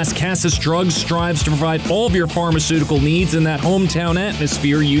 Las Casas Drugs strives to provide all of your pharmaceutical needs in that hometown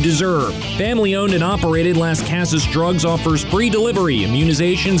atmosphere you deserve. Family-owned and operated, Las Casas Drugs offers free delivery,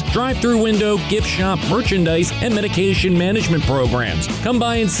 immunizations, drive-through window, gift shop, merchandise, and medication management programs. Come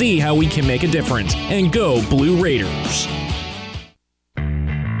by and see how we can make a difference. And go Blue Raiders.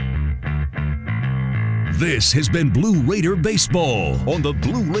 This has been Blue Raider Baseball on the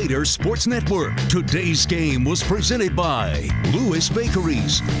Blue Raider Sports Network. Today's game was presented by Lewis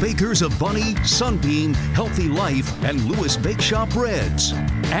Bakeries, bakers of Bunny, Sunbeam, Healthy Life, and Lewis Bake Shop Breads.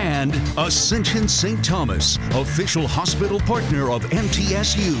 And Ascension St. Thomas, official hospital partner of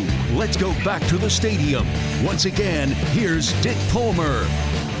MTSU. Let's go back to the stadium. Once again, here's Dick Palmer.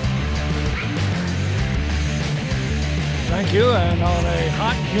 Thank you, and on a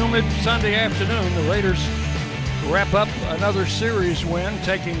hot, humid Sunday afternoon, the Raiders wrap up another series win,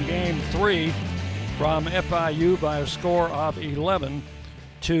 taking Game 3 from FIU by a score of 11-5.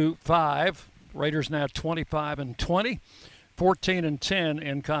 Raiders now 25-20, 14-10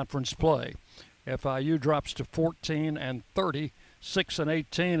 in conference play. FIU drops to 14-30,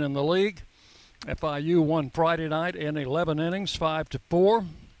 6-18 in the league. FIU won Friday night in 11 innings, 5-4.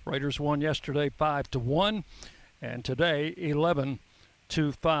 Raiders won yesterday 5-1, and today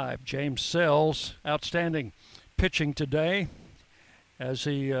 11-5. James Sells, outstanding pitching today as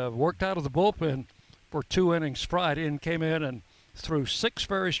he worked out of the bullpen for 2 innings Friday and came in and threw 6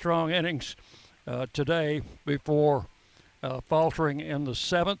 very strong innings today before faltering in the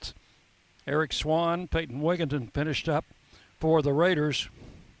 7th. Eric Swan, Peyton Wigginton finished up for the Raiders,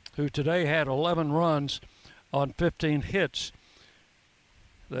 who today had 11 runs on 15 hits.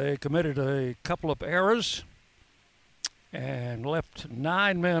 They committed a couple of errors and left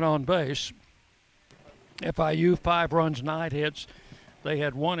 9 men on base. FIU, 5 runs, 9 hits. They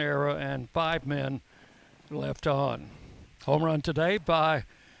had 1 error and 5 men left on. Home run today by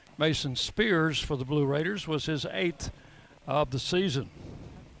Mason Spears for the Blue Raiders was his 8th of the season.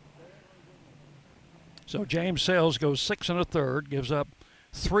 So James Sells goes 6 1/3, gives up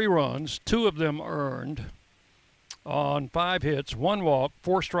 3 runs, 2 of them earned on 5 hits, 1 walk,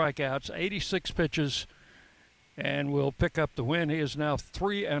 4 strikeouts, 86 pitches, and will pick up the win. He is now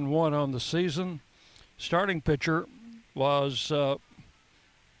 3-1 on the season. Starting pitcher was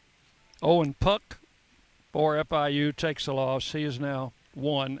Owen Puck for FIU, takes the loss. He is now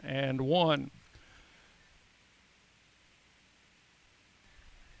 1-1.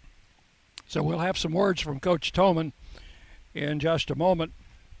 So we'll have some words from Coach Toman in just a moment.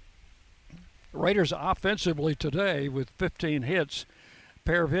 Raiders offensively today with 15 hits. A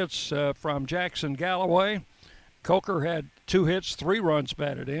pair of hits from Jackson Galloway. Coker had 2 hits, 3 runs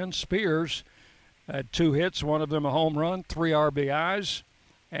batted in. Spears had 2 hits, one of them a home run, 3 RBIs.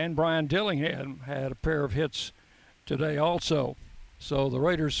 And Brian Dillingham had a pair of hits today also. So the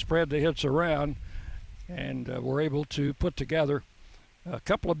Raiders spread the hits around and were able to put together a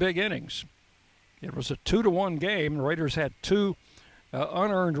couple of big innings. It was a 2-1 game. The Raiders had 2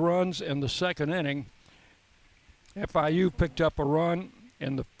 unearned runs in the 2nd inning. FIU picked up a run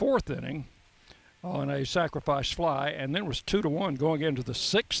in the 4th inning on a sacrifice fly, and then was 2-1 going into the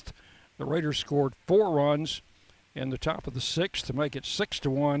 6th. The Raiders scored 4 runs in the top of the 6th to make it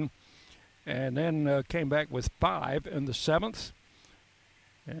 6-1, and then came back with 5 in the 7th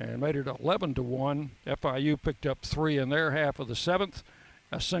and made it 11-1. FIU picked up 3 in their half of the 7th,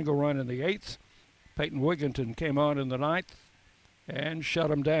 a single run in the 8th. Peyton Wigginton came on in the 9th and shut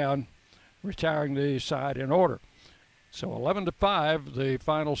them down, retiring the side in order. So 11-5, the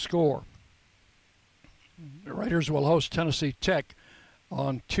final score. The Raiders will host Tennessee Tech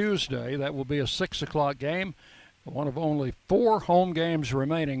on Tuesday. That will be a 6 o'clock game, one of only 4 home games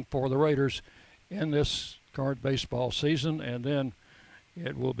remaining for the Raiders in this current baseball season, and then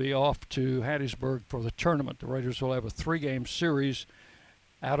it will be off to Hattiesburg for the tournament. The Raiders will have a 3-game series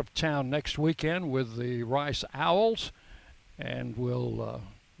out of town next weekend with the Rice Owls, and will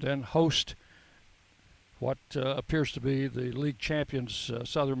then host what appears to be the league champions,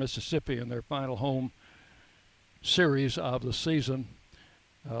 Southern Mississippi, in their final home series of the season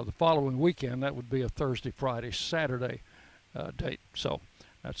the following weekend. That would be a Thursday, Friday, Saturday date. So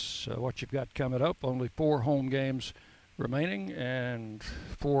that's what you've got coming up. Only 4 home games remaining and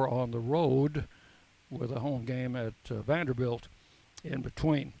 4 on the road, with a home game at Vanderbilt in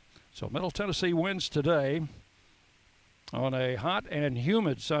between. So Middle Tennessee wins today on a hot and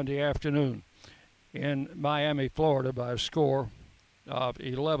humid Sunday afternoon in Miami, Florida, by a score of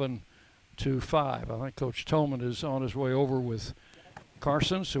 11-5. I think Coach Toman is on his way over with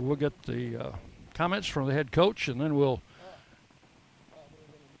Carson, so we'll get the comments from the head coach, and then we'll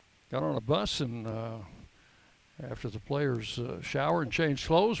get on a bus, and after the players shower and change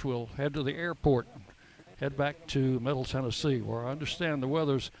clothes, we'll head to the airport, head back to Middle Tennessee, where I understand the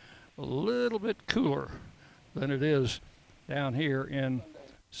weather's a little bit cooler than it is down here in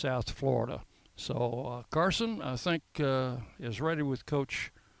South Florida. So Carson, I think, is ready with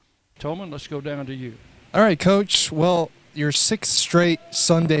Coach Toman. Let's go down to you. All right, Coach. Well, your 6th straight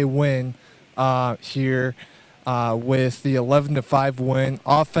Sunday win here with the 11-5 win.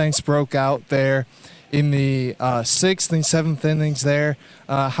 Offense broke out there in the 6th and 7th innings there.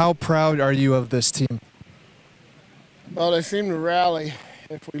 How proud are you of this team? Well, they seem to rally.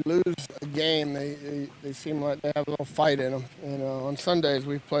 If we lose a game, they seem like they have a little fight in them. And on Sundays,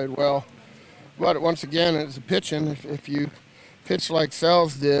 we've played well. But once again, it's the pitching. If you pitch like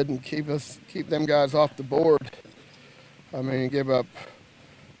Sells did and keep them guys off the board, I mean, giving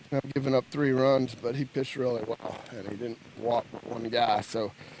up 3 runs, but he pitched really well, and he didn't walk one guy.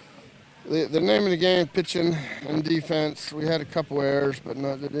 So the name of the game, pitching and defense. We had a couple errors, but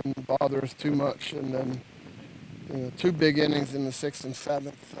they didn't bother us too much. And then 2 big innings in the 6th and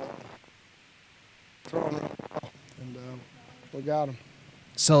 7th, throwing really well. And we got him.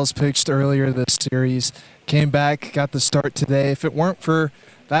 Sells pitched earlier this series, came back, got the start today. If it weren't for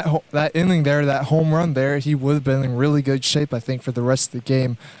that inning there, that home run there, he would have been in really good shape, I think, for the rest of the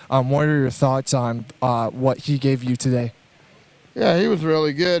game. What are your thoughts on what he gave you today? Yeah, he was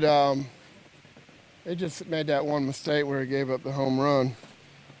really good. They just made that one mistake where he gave up the home run.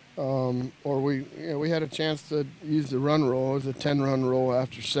 Or we had a chance to use the run rule. It was a 10-run rule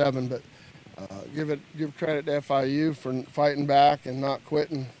after 7, but give credit to FIU for fighting back and not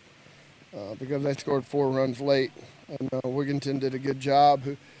quitting because they scored 4 runs late. And Wigginton did a good job.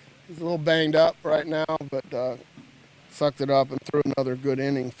 He's a little banged up right now, but sucked it up and threw another good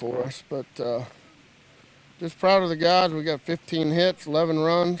inning for us. But just proud of the guys. We got 15 hits, 11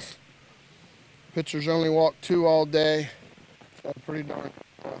 runs. Pitchers only walked 2 all day. Got a pretty darn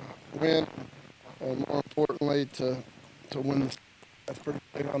win, and more importantly, to win. That's pretty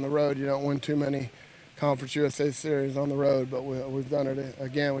big on the road. You don't win too many Conference USA series on the road, but we've done it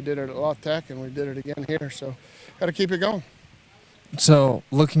again. We did it at La Tech, and we did it again here. So, got to keep it going. So,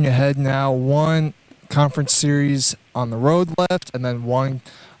 looking ahead now, 1 conference series on the road left, and then 1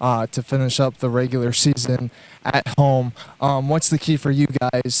 to finish up the regular season at home. What's the key for you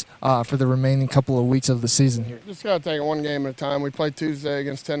guys for the remaining couple of weeks of the season here? Just got to take it 1 game at a time. We played Tuesday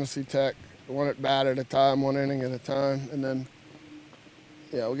against Tennessee Tech, 1 at bat at a time, 1 inning at a time, and then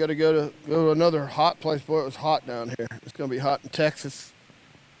we got to go to another hot place. Boy, it was hot down here. It's going to be hot in Texas.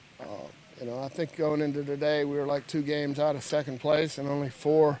 I think going into today, we were like 2 games out of second place and only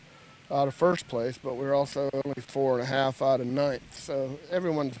 4 out of first place, but we were also only 4.5 out of ninth. So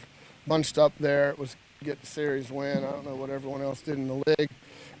everyone's bunched up there. It was get the series win. I don't know what everyone else did in the league,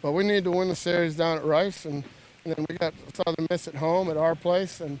 but we need to win the series down at Rice, and then we got Southern Miss at home at our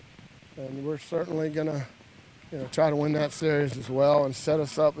place, and we're certainly going to try to win that series as well and set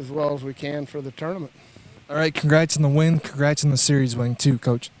us up as well as we can for the tournament. All right, congrats on the win. Congrats on the series win too,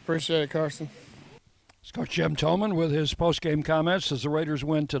 Coach. Appreciate it, Carson. It's Coach Jim Tolman with his post-game comments as the Raiders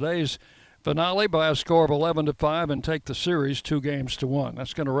win today's finale by a score of 11-5 and take the series 2-1.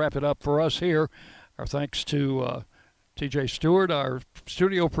 That's going to wrap it up for us here. Our thanks to TJ Stewart, our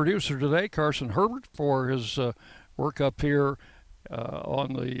studio producer today, Carson Herbert, for his work up here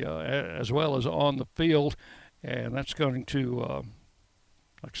on the as well as on the field. And that's going to,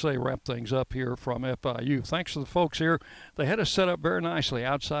 wrap things up here from FIU. Thanks to the folks here. They had us set up very nicely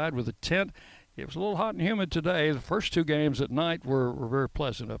outside with a tent. It was a little hot and humid today. The first 2 games at night were very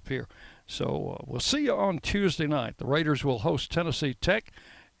pleasant up here. So we'll see you on Tuesday night. The Raiders will host Tennessee Tech,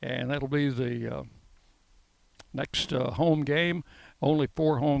 and that'll be the next home game. Only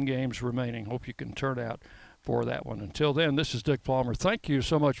 4 home games remaining. Hope you can turn out for that one. Until then, this is Dick Palmer. Thank you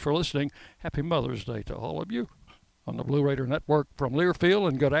so much for listening. Happy Mother's Day to all of you on the Blue Raider Network from Learfield,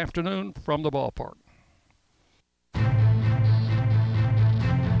 and good afternoon from the ballpark.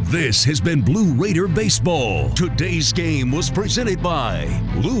 This has been Blue Raider Baseball. Today's game was presented by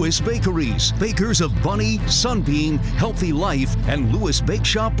Lewis Bakeries, bakers of Bunny, Sunbeam, Healthy Life, and Lewis Bake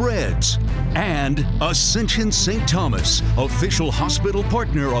Shop breads. And Ascension St. Thomas, official hospital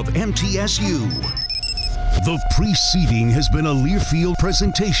partner of MTSU. The preceding has been a Learfield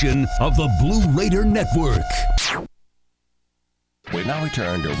presentation of the Blue Raider Network. We now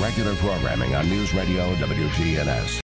return to regular programming on News Radio WGNS.